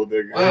years old.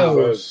 Nigga.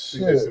 oh So,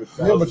 I think that shit.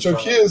 shit Yeah, but your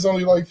kid's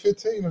only like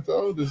 15 at the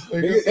oldest.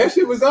 Nigga, that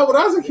shit was out when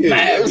I was a kid.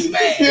 Man.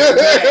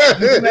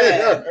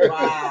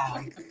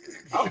 Wow.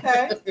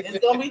 Okay. It's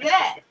gonna be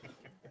that.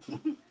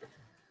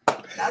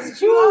 That's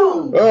what you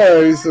own.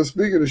 All right, so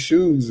speaking of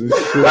shoes and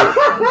shit,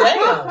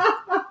 Damn.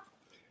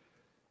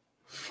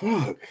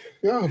 fuck,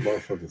 y'all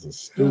motherfuckers are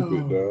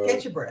stupid, dog.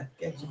 Catch your breath.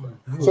 Catch your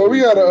breath. So we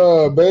got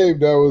a babe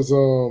that was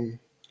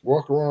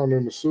walking around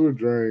in the sewer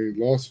drain,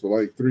 lost for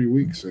like 3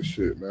 weeks and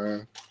shit,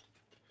 man.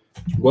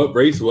 What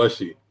race was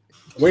she?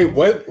 Wait,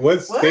 what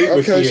state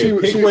was Okay, she in?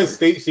 Pick what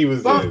state she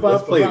was in.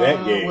 Let's play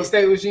that game. What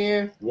state was she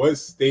in? What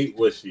state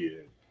was she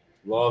in?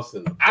 Lost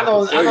in the I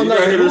don't You know.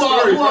 gotta hear the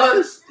story Who-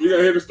 first. You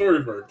gotta hear the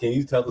story first. Can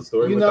you tell the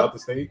story You without know- the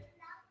state?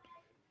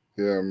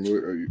 Yeah, I'm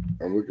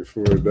looking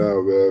for it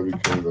now, man,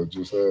 because I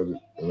just had it,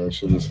 and that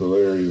shit is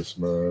hilarious,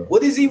 man.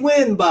 What does he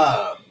win,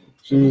 Bob?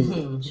 She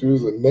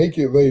was a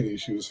naked lady.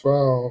 She was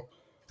found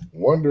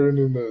wandering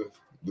in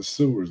the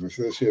sewers. They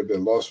said she had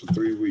been lost for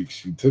 3 weeks.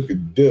 She took a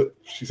dip.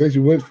 She said she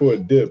went for a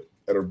dip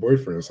at her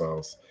boyfriend's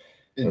house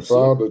and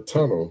found a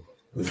tunnel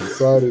and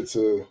decided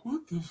to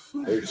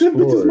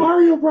explore it.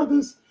 Mario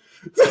Brothers.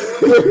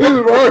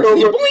 Mario,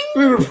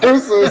 the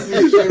princess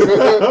and shit,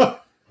 man.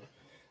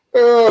 She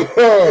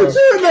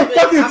in that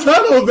fucking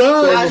tunnel,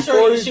 dog. I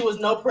assure you, she was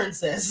no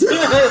princess.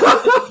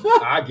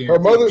 Her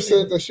mother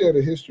said that she had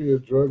a history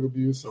of drug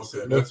abuse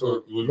and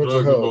mental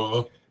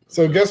health.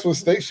 So guess what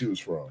state she was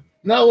from?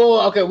 No,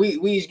 well, okay, we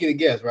each get a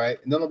guess, right?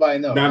 Nobody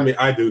knows. I mean,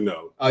 I do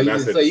know. Oh, you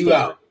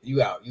out.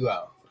 You out.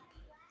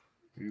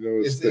 You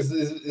know,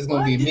 It's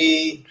gonna be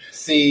me,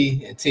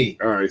 C, and T.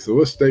 All right. So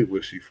what state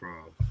was she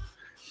from?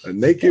 A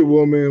naked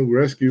woman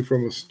rescued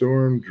from a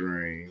storm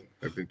drain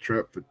had been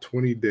trapped for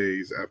 20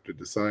 days after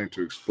deciding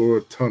to explore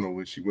a tunnel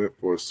when she went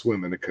for a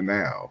swim in a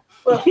canal.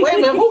 Well, wait a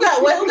minute. Who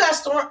got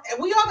storm?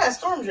 We all got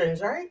storm drains,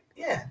 right?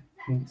 Yeah.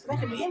 So that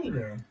could be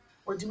anywhere.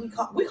 Or do we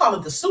call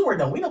it the sewer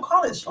though? We don't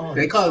call it storm.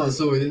 They call it the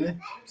sewer, didn't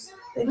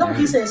they? No,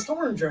 he said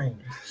storm drain.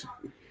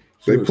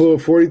 They pulled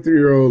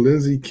 43-year-old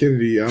Lindsay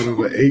Kennedy out of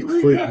an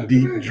 8-foot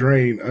deep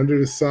drain under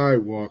the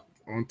sidewalk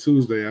on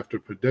Tuesday after a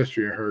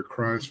pedestrian heard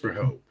cries for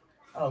help.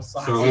 Oh,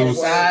 So it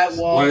was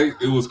sidewalk. like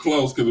it was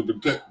close because the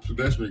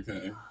pedestrian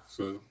came.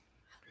 So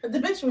The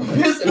bitch was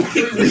missing.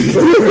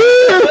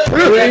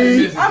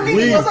 I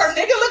mean, was her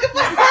nigga looking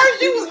for her?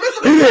 She was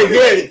missing. He didn't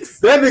get it.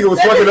 That nigga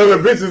was fucking other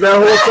bitches that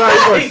whole time. He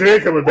was like, she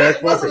ain't coming back.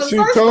 Fuck it. She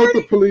told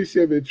the police she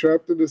had been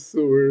trapped in the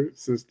sewer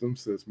system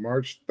since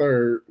March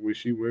 3rd when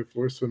she went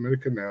for a swim in a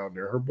canal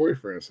near her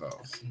boyfriend's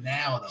house.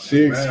 Now, though.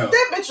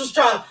 That bitch was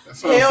trying.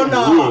 Hell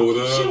no.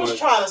 She was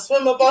trying to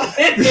swim up on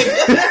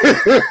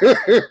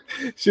it.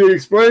 She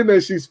explained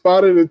that she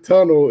spotted a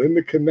tunnel in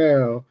the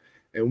canal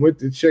and went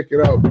to check it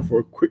out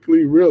before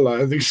quickly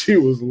realizing she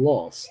was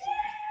lost.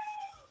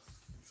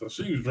 So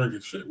she was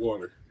drinking shit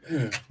water.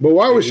 Yeah. But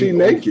why was she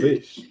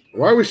naked?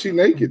 Why was she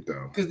naked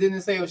though? Because didn't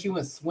it say she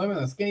went swimming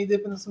or skinny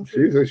dipping or some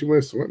shit? She said she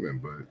went swimming,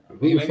 but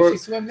Maybe she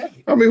swam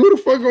naked. I mean, who the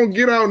fuck gonna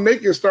get out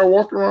naked and start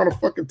walking around a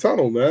fucking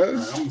tunnel, man?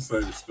 I'm gonna say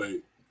the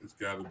state. It's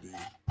gotta be.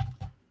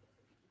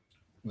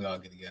 We all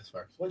get a guess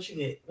first. What you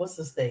get? What's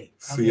the state?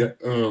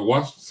 Seattle,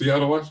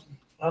 Washington.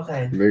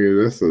 Okay.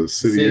 Nigga, that's a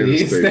city and a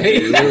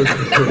state. He tried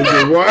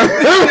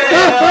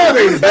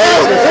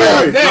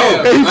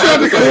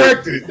to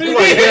correct it.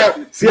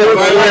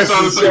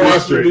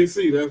 Washington,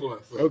 D.C. That's what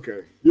I said. Okay.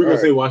 You're going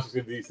to say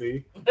Washington,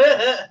 D.C.?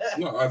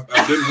 No, I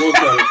didn't want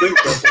y'all to think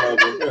that's what I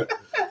was looking at.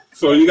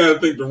 So you got to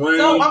think the rain.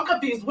 So I'm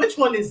confused. Which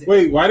one is it?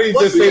 Wait, why didn't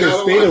you just say the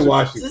state of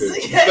Washington? The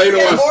state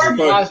of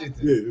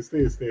Washington. Yeah, the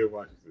state of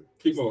Washington.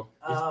 Keep on.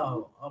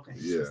 Oh, okay.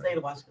 Yeah. The state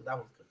of Washington.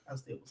 I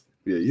still was.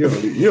 Yeah, you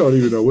don't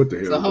even know what the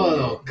hell. So hold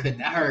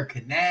on, I heard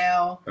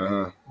canal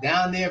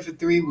down there for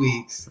 3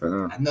 weeks.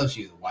 I know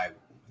she was a white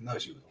woman.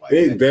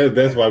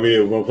 That's why we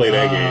didn't want to play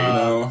that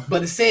game.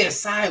 But it said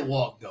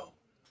sidewalk though.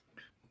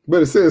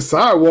 But it says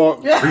sidewalk.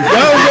 What the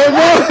hell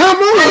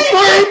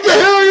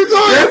are you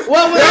talking?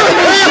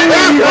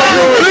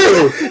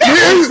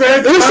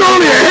 It's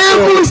only a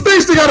handful of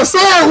states that got a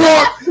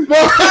sidewalk.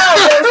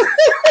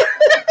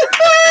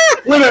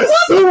 With a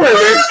sewer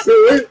next to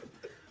it.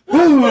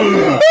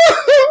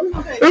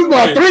 There's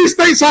about 3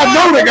 states I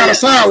know that got a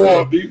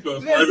sidewalk.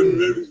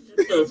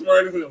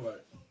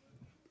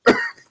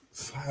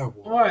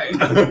 Sidewalk. Right.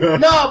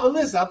 No, but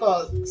listen, I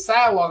thought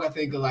sidewalk, I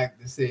think of like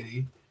the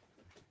city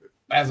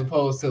as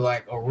opposed to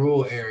like a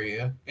rural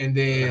area. And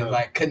then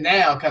like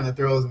canal kind of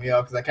throws me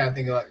off because I kind of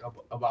think of like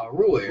about a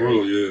rural area.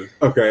 Rural, yeah.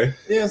 Okay.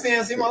 You know what I'm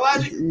saying? See my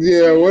logic?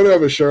 Yeah,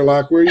 whatever,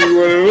 Sherlock. Where you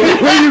going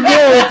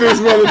with this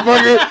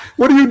motherfucker?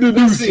 What do you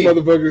deduce,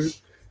 motherfuckers?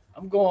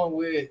 I'm going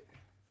with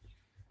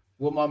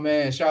what my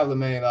man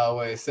Charlemagne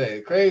always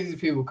said. Crazy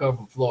people come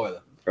from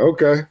Florida.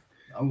 Okay.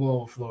 I'm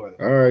going with Florida.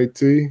 All right,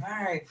 T.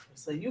 All right.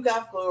 So you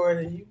got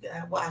Florida, you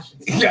got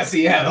Washington. You got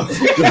Seattle.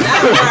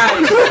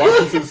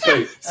 Washington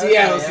State.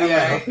 Seattle.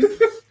 Right.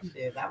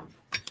 Yeah,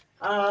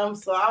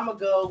 so I'm gonna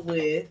go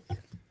with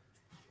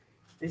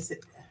this.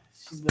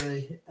 She's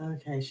very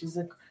okay. She's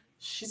a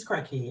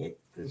crackhead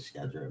because she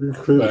got drug.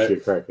 Clearly,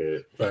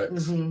 crackhead.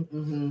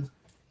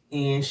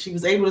 And she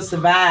was able to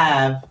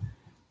survive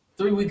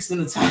 3 weeks in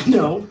the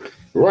tunnel.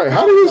 Right.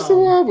 How do you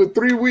survive with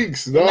 3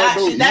 weeks? She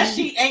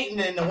ain't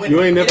in the winter.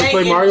 You ain't never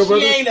played Mario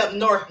Brothers? She ain't up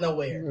north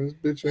nowhere. This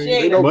bitch She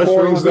ain't ain't no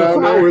mushrooms and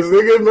flowers,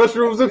 there. nigga.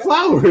 Mushrooms and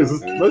flowers.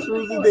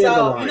 Mushrooms and dandelions.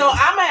 So,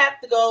 I'm going to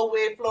have to go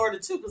with Florida,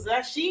 too, because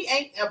she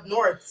ain't up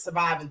north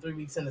surviving 3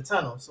 weeks in the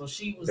tunnel. So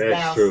she was down.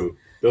 That's true.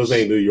 Those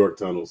ain't New York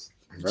tunnels.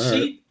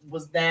 She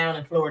was down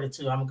in Florida,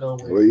 too. I'm going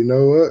to go with. Well, you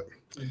know what?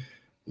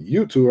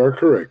 You two are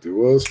correct. It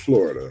was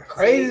Florida.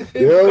 Crazy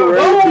people.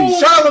 Yeah,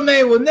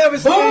 Charlemagne will never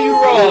say you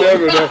wrong.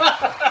 Never know.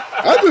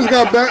 I just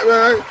got back,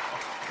 man.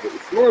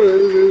 Florida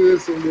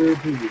is some weird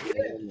people.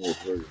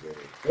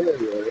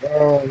 Anyway,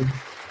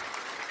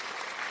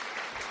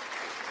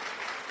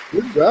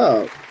 good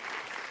job.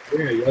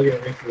 Yeah, y'all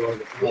get into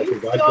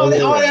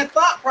all that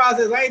thought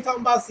process. I ain't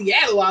talking about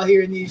Seattle out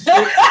here in these shit.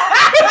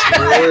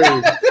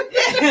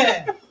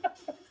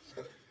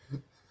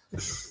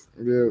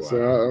 Yeah,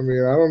 so I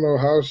mean, I don't know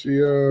how she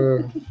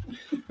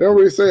they don't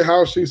really say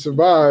how she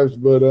survives,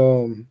 but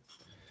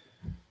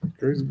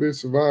crazy bitch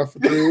survived for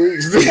 3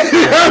 weeks.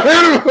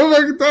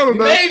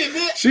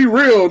 She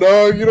real,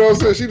 dog. You know what I'm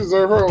saying? She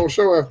deserved her own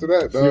show after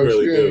that, dog. She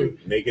really do.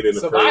 Naked in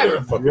the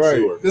Survivor. fucking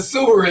sewer. The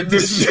sewer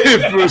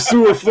edition. For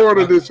sewer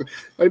Florida edition.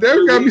 Like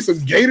there gotta be some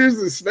gators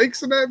and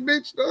snakes in that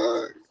bitch,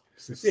 dog.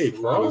 She ain't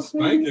A lot of frost.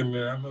 snake in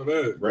there. I know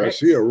that. Right.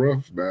 She a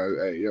rough man.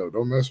 Hey, yo,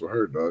 don't mess with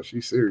her, dog.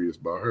 She's serious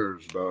about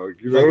hers, dog.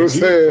 You know what I'm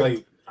saying?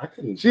 Like, I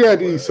couldn't. She had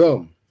to eat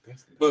something.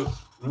 But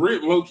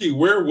low key,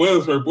 where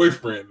was her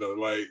boyfriend though?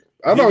 Like,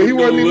 I know he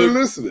wasn't even look-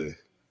 listening.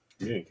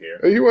 He didn't care.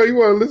 He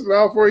wasn't listening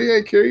out for it. He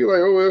ain't care. He like,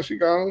 oh well, she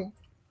gone.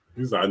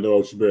 He's like, I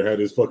know she better have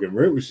this fucking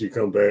rent when she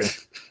come back.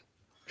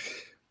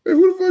 Hey,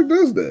 who the fuck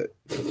does that?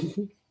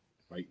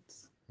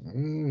 Fights.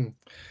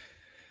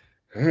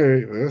 All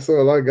right, well, that's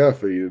all I got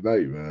for you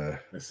tonight, man.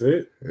 That's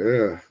it.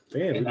 Yeah.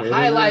 Damn. And the man,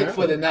 highlight what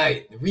for the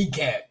night, the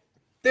recap.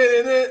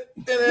 The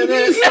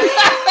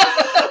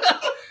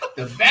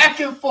back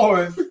and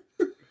forth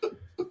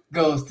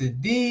goes to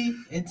D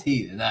and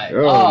T tonight.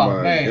 Oh,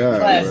 my man, God,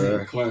 classic.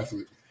 man.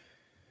 Classic.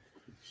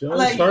 She I always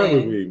love you, start man.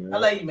 with me, man. I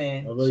love you,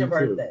 man. I love It's your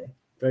you, too. birthday.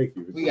 Thank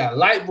you. We got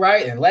Light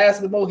Bright and Last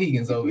of the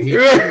Mohegans over here.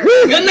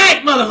 Good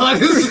night,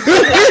 motherfuckers.